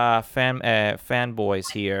Titan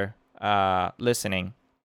fanboys here listening,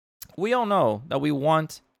 we all know that we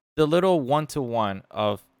want the little 1-to-1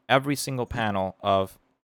 of every single panel of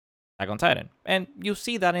Attack on Titan, and you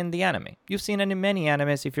see that in the anime. You've seen it in many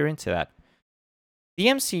animes if you're into that. The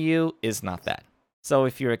MCU is not that. So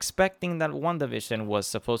if you're expecting that WandaVision was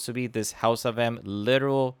supposed to be this House of M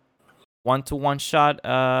literal 1-to-1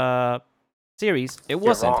 shot series, it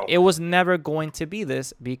wasn't. wrong. It was never going to be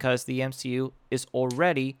this because the MCU is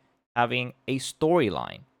already having a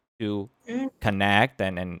storyline to connect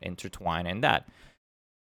and intertwine in that.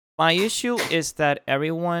 My issue is that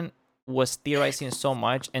everyone was theorizing so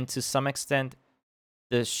much, and to some extent,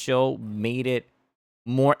 the show made it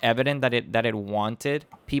more evident that it wanted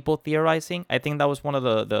people theorizing. I think that was one of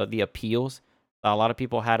the appeals that a lot of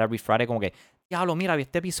people had every Friday, como que, diablo, mira, vi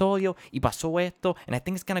este episodio y pasó esto, and I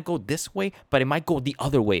think it's gonna go this way, but it might go the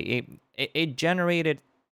other way. It generated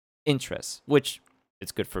interest, which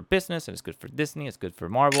it's good for business, and it's good for Disney, it's good for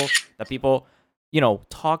Marvel, that people,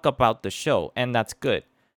 talk about the show, and that's good.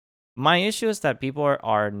 My issue is that people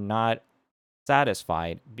are not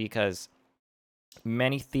satisfied because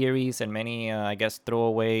many theories and many, I guess,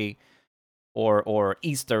 throwaway or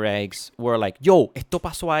Easter eggs were like, yo, esto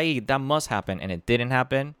pasó ahí, that must happen, and it didn't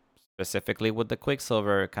happen, specifically with the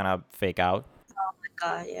Quicksilver kind of fake out. Oh my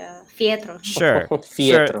god, yeah. Fietro. Sure,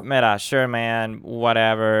 Fietro. sure, man,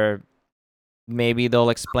 whatever. Maybe they'll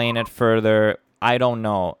explain it further. I don't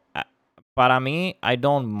know. Para mí, I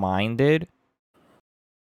don't mind it.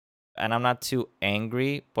 And I'm not too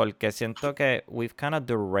angry porque siento que we've kind of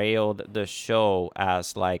derailed the show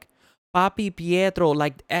as like Papi Pietro,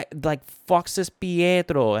 like Fox's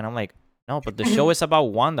Pietro, and I'm like, no, but the show is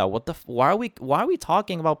about Wanda. Why are we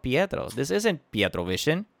talking about Pietro? This isn't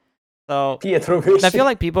PietroVision. So PietroVision. I feel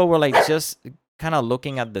like people were like just kind of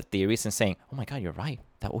looking at the theories and saying, oh my god, you're right.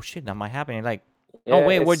 That might happen. And like, oh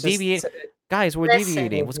wait, we're deviating, guys. We're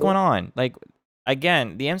deviating. What's going on? Like.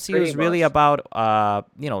 Again, the MCU is really about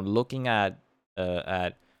looking at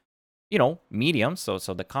mediums,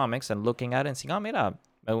 so the comics, and looking at it and saying, mira,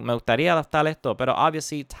 me gustaría adaptar esto, pero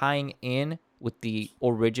obviously tying in with the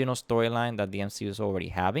original storyline that the MCU is already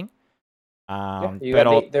having.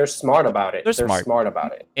 They're smart about it. They're smart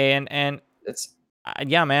about it. And it's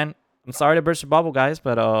yeah, man. I'm sorry to burst your bubble, guys,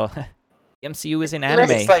 but the MCU is an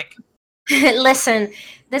anime. Listen,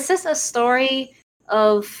 this is a story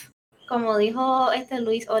of, como dijo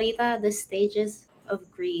Luis ahorita, the stages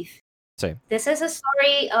of grief. Sí. This is a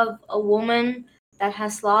story of a woman that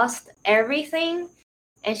has lost everything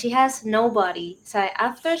and she has nobody. So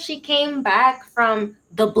after she came back from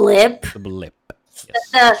the blip,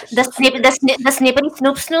 Yes. the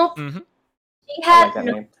snippety snoop, mm-hmm. she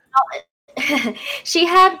had she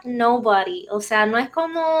had nobody. O sea, no es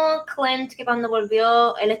como Clint, que cuando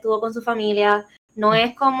volvió él estuvo con su familia. No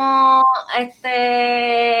es como Black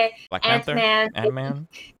Panther, Ant-Man.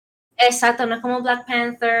 Exacto, no es como Black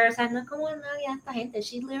Panther, o sea, no es como nadie de esta gente.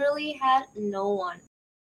 She literally had no one.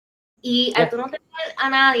 Y al tú no tener a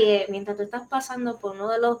nadie mientras tú estás pasando por uno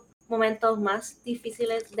de los momentos más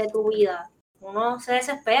difíciles de tu vida, uno se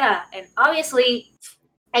desespera. And obviously,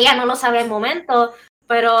 ella no lo sabe al momento,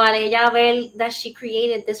 pero al ella ver that she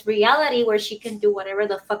created this reality where she can do whatever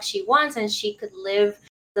the fuck she wants and she could live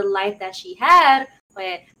the life that she had,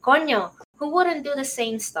 pues, coño, who wouldn't do the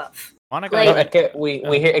same stuff? Monica, we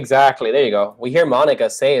hear exactly. There you go. We hear Monica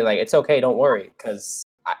say like, "It's okay, don't worry," because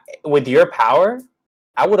with your power,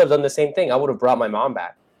 I would have done the same thing. I would have brought my mom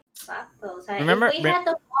back. Exacto. O sea, if we had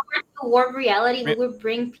the power to warp reality, we would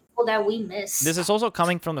bring people that we miss. This is also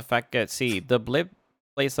coming from the fact that, see, the blip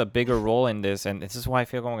plays a bigger role in this, and this is why I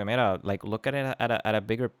feel como que, mira, like, look at it at a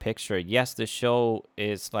bigger picture. Yes, the show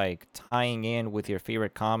is like tying in with your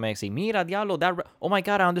favorite comics. Y mira, diablo, oh my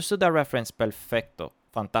god, I understood that reference. Perfecto,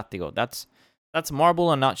 fantástico. That's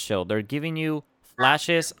Marvel in a nutshell. They're giving you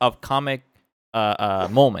flashes of comic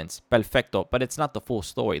moments. Perfecto, but it's not the full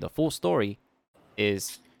story. The full story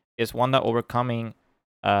is Wanda overcoming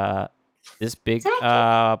this big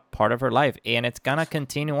part of her life, and it's gonna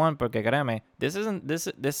continue on. Porque créeme, this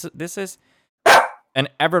is an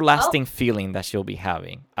everlasting feeling that she'll be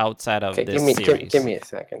having outside of this series. Give me a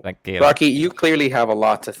second. Like, Rocky, you clearly have a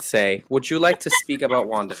lot to say. Would you like to speak about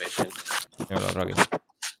WandaVision?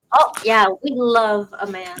 Oh yeah, we love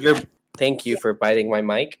Amanda. Thank you for biting my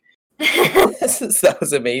mic. That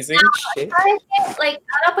was amazing. Shit. Like,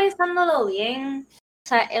 ahora pensándolo bien, o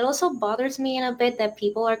sea, it also bothers me in a bit that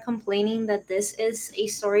people are complaining that this is a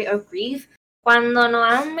story of grief. Cuando nos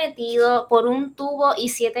han metido por un tubo y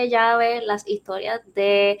 7 llaves las historias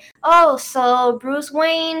de, oh, so Bruce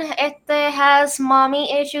Wayne has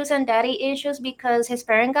mommy issues and daddy issues because his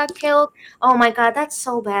parent got killed. Oh my god, that's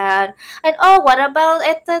so bad. And oh, what about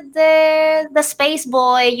the space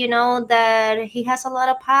boy, you know, that he has a lot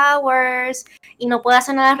of powers y no puede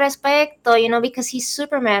hacer nada al respecto, you know, because he's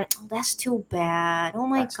Superman. Oh, that's too bad. Oh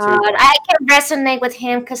my god, I can resonate with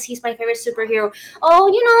him because he's my favorite superhero. Oh,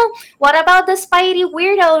 you know, what about the Spidey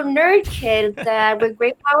weirdo nerd kid that with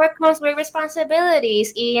great power comes great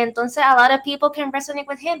responsibilities? Y entonces a lot of people can resonate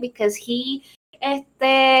with him because he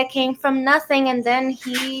came from nothing and then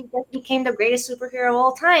he just became the greatest superhero of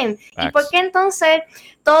all time. Facts. ¿Y por qué entonces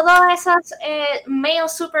todas esas male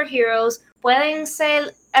superheroes pueden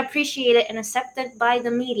ser appreciated and accepted by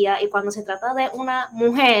the media y cuando se trata de una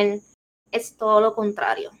mujer es todo lo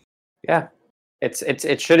contrario? Yeah,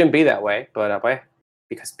 it shouldn't be that way, but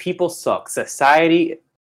because people suck. Society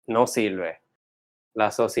no sirve. La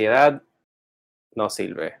sociedad no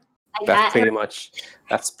sirve. That's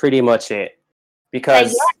pretty much it.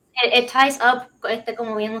 Because it ties up,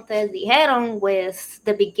 como bien ustedes dijeron, with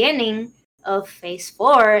the beginning of Phase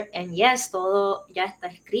 4, and yes, todo ya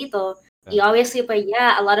está escrito. Y obviously, pues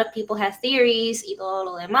a lot of people have theories y todo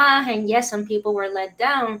lo demás, and yes, some people were let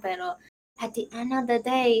down, pero at the end of the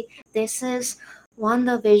day, this is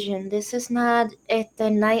WandaVision. This is not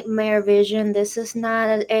Nightmare Vision. This is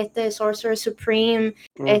not Sorcerer Supreme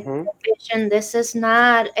Vision. This is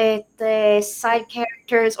not side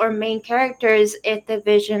characters or main characters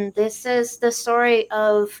Vision. This is the story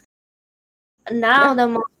of now the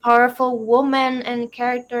most powerful woman and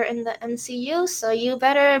character in the MCU. So you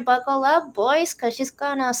better buckle up, boys, because she's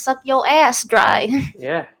gonna suck your ass dry.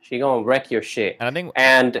 Yeah, she gonna wreck your shit. And I think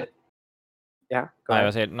yeah, go ahead. I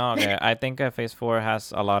was saying no. Okay, I think Phase 4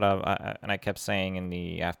 has a lot of, and I kept saying in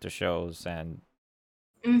the after shows and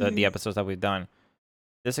the episodes that we've done,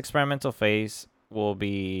 this experimental phase will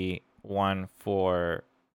be one for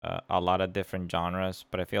a lot of different genres.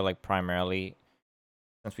 But I feel like primarily,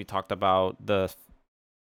 since we talked about the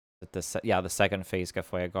second phase que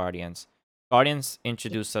fue Guardians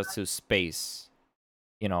introduced us to space.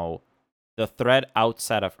 You know, the threat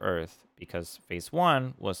outside of Earth, because Phase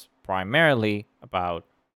 1 was primarily about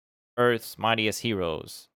Earth's mightiest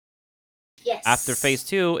heroes. Yes. After Phase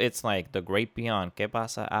 2, it's like the great beyond. ¿Qué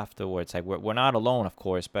pasa afterwards? Like we're not alone, of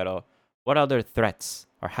course, but what other threats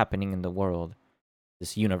are happening in the world,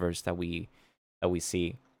 this universe that we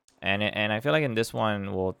see? And I feel like in this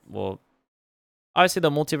one, we'll obviously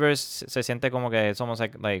the multiverse se siente como que it's almost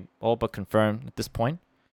like all but confirmed at this point.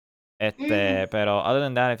 Pero other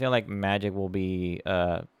than that, I feel like magic will be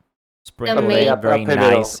sprinkled very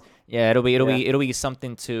nice. Yeah, it'll be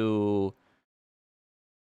something to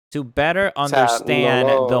better understand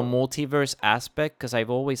the multiverse aspect, because I've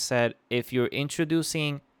always said if you're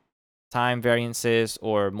introducing time variances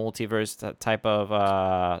or multiverse type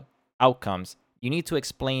of outcomes, you need to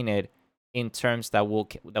explain it in terms that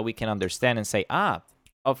we can understand and say,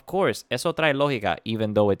 of course, eso trae lógica,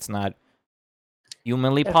 even though it's not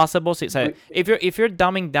humanly possible. So if you're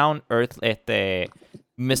dumbing down Earth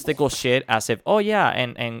mystical shit as if, oh yeah,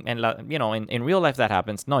 and you know, in real life that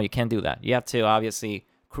happens. No, you can't do that. You have to obviously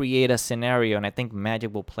create a scenario, and I think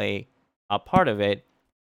magic will play a part of it,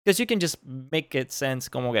 because you can just make it sense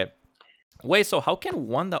como que, wait, so how can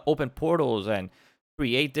Wanda open portals and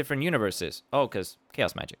create different universes? Oh, because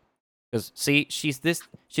chaos magic. Because see, she's this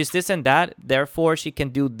and that, therefore she can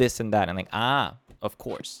do this and that. And like, of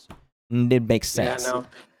course, it makes sense. Yeah, no.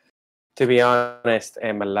 To be honest,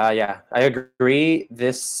 I agree.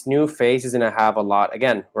 This new phase is gonna have a lot.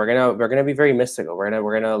 Again, we're gonna be very mystical. We're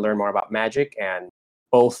gonna learn more about magic and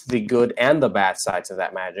both the good and the bad sides of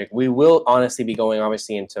that magic. We will honestly be going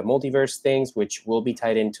obviously into multiverse things, which will be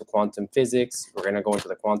tied into quantum physics. We're gonna go into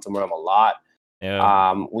the quantum realm a lot.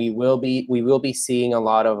 Yeah. We will be seeing a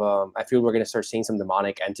lot of. I feel we're gonna start seeing some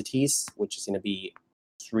demonic entities, which is gonna be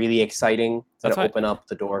really exciting. It's gonna open up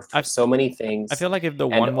the door for so many things. I feel like if the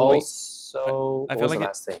and one movie, also, I feel like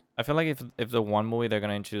last thing? I feel like if the one movie they're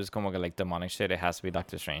gonna introduce como que like demonic shit, it has to be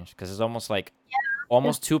Doctor Strange, because it's almost like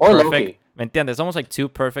almost too or perfect. Loki. ¿Me entiendes? It's almost like too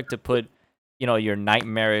perfect to put, your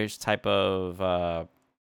nightmarish type of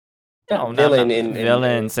villain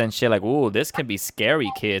villains and shit. Like, ooh, this can be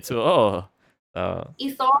scary, kids. Oh. Y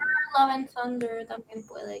Thor, Love and Thunder también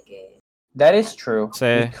puede que. That is true.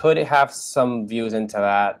 Sí. We could have some views into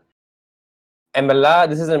that. And Mela,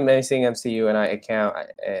 this is an amazing MCU, and I can't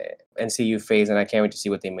MCU phase, and I can't wait to see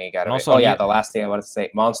what they make out of it. Oh yeah, the last thing I wanted to say,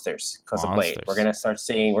 monsters, because of Blade. We're gonna start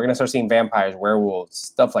seeing vampires, werewolves,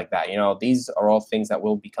 stuff like that. These are all things that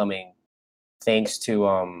will be coming thanks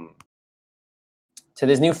to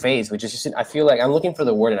this new phase, which is just, I feel like I'm looking for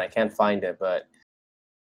the word and I can't find it, but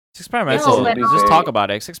it's experimental. Just talk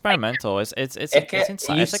about it. It's experimental. It's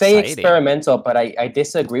you say experimental, but I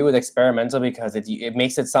disagree with experimental because it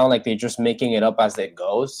makes it sound like they're just making it up as it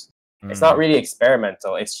goes. It's not really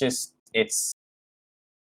experimental. It's just it's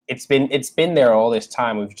been there all this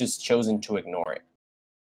time. We've just chosen to ignore it.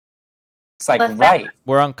 It's like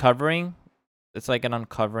we're uncovering. It's like an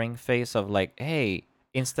uncovering phase of like, hey,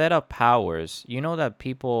 instead of powers, that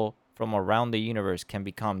people from around the universe can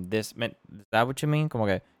become this. Is that what you mean? Como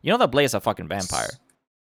que, that Blade's a fucking vampire.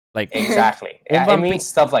 Like exactly. I mean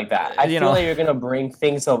stuff like that. I feel like you're gonna bring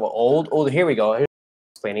things of old. Oh, here we go. Here's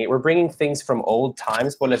explaining it. We're bringing things from old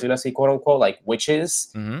times, por decirlo así, quote unquote, like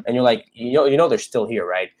witches, and you're like, they're still here,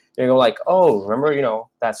 right? They go like, oh, remember,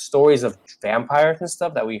 that stories of vampires and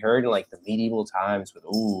stuff that we heard in like the medieval times with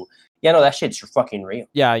that shit's fucking real.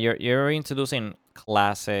 Yeah, you're introducing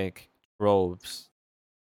classic tropes.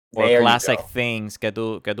 Or there classic things que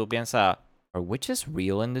tú piensas, are witches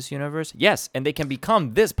real in this universe? Yes, and they can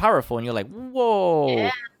become this powerful, and you're like, whoa.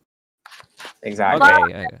 Yeah. Exactly.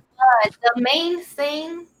 But the main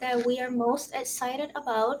thing that we are most excited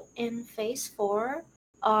about in Phase 4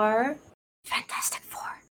 are Fantastic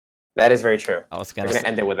Four. That is very true. We're gonna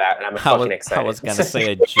end it with that, and I'm fucking excited. I was gonna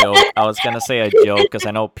say a joke. Because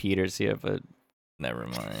I know Peter's here, but never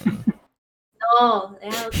mind. No,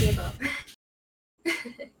 déjalo quieto.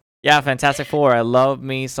 Yeah, Fantastic Four. I love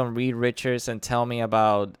me some Reed Richards and tell me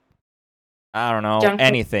about, I don't know,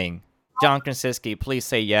 anything. John Krasinski, please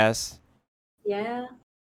say yes. Yeah.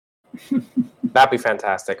 That'd be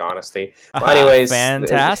fantastic, honestly. Well, anyways,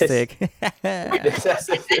 fantastic. Hey, that'd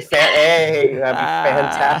be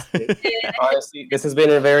fantastic. Honestly, this has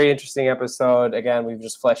been a very interesting episode. Again, we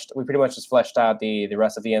pretty much just fleshed out the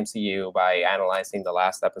rest of the MCU by analyzing the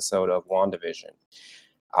last episode of WandaVision.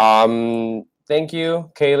 Thank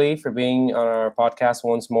you, Kaylee, for being on our podcast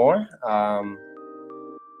once more.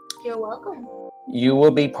 You're welcome. You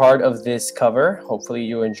will be part of this cover. Hopefully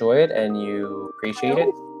you enjoy it and you appreciate it.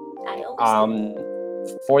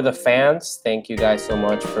 For the fans, thank you guys so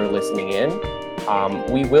much for listening in.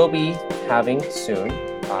 We will be having soon,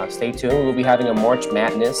 stay tuned, we will be having a March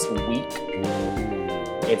Madness week.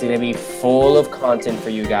 It's going to be full of content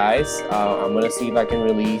for you guys. I'm going to see if I can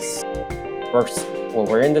release,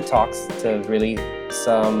 we're in the talks to release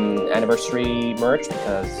some anniversary merch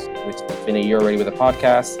because it's been a year already with the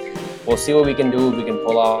podcast. We'll see what we can do. If we can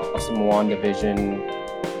pull off some WandaVision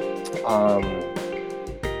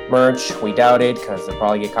merch. We doubt it because they'll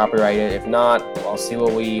probably get copyrighted. If not, I'll see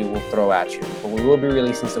what we will throw at you. But we will be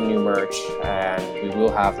releasing some new merch and we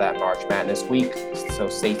will have that March Madness week. So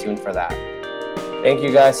stay tuned for that. Thank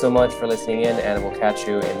you guys so much for listening in and we'll catch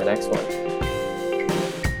you in the next one.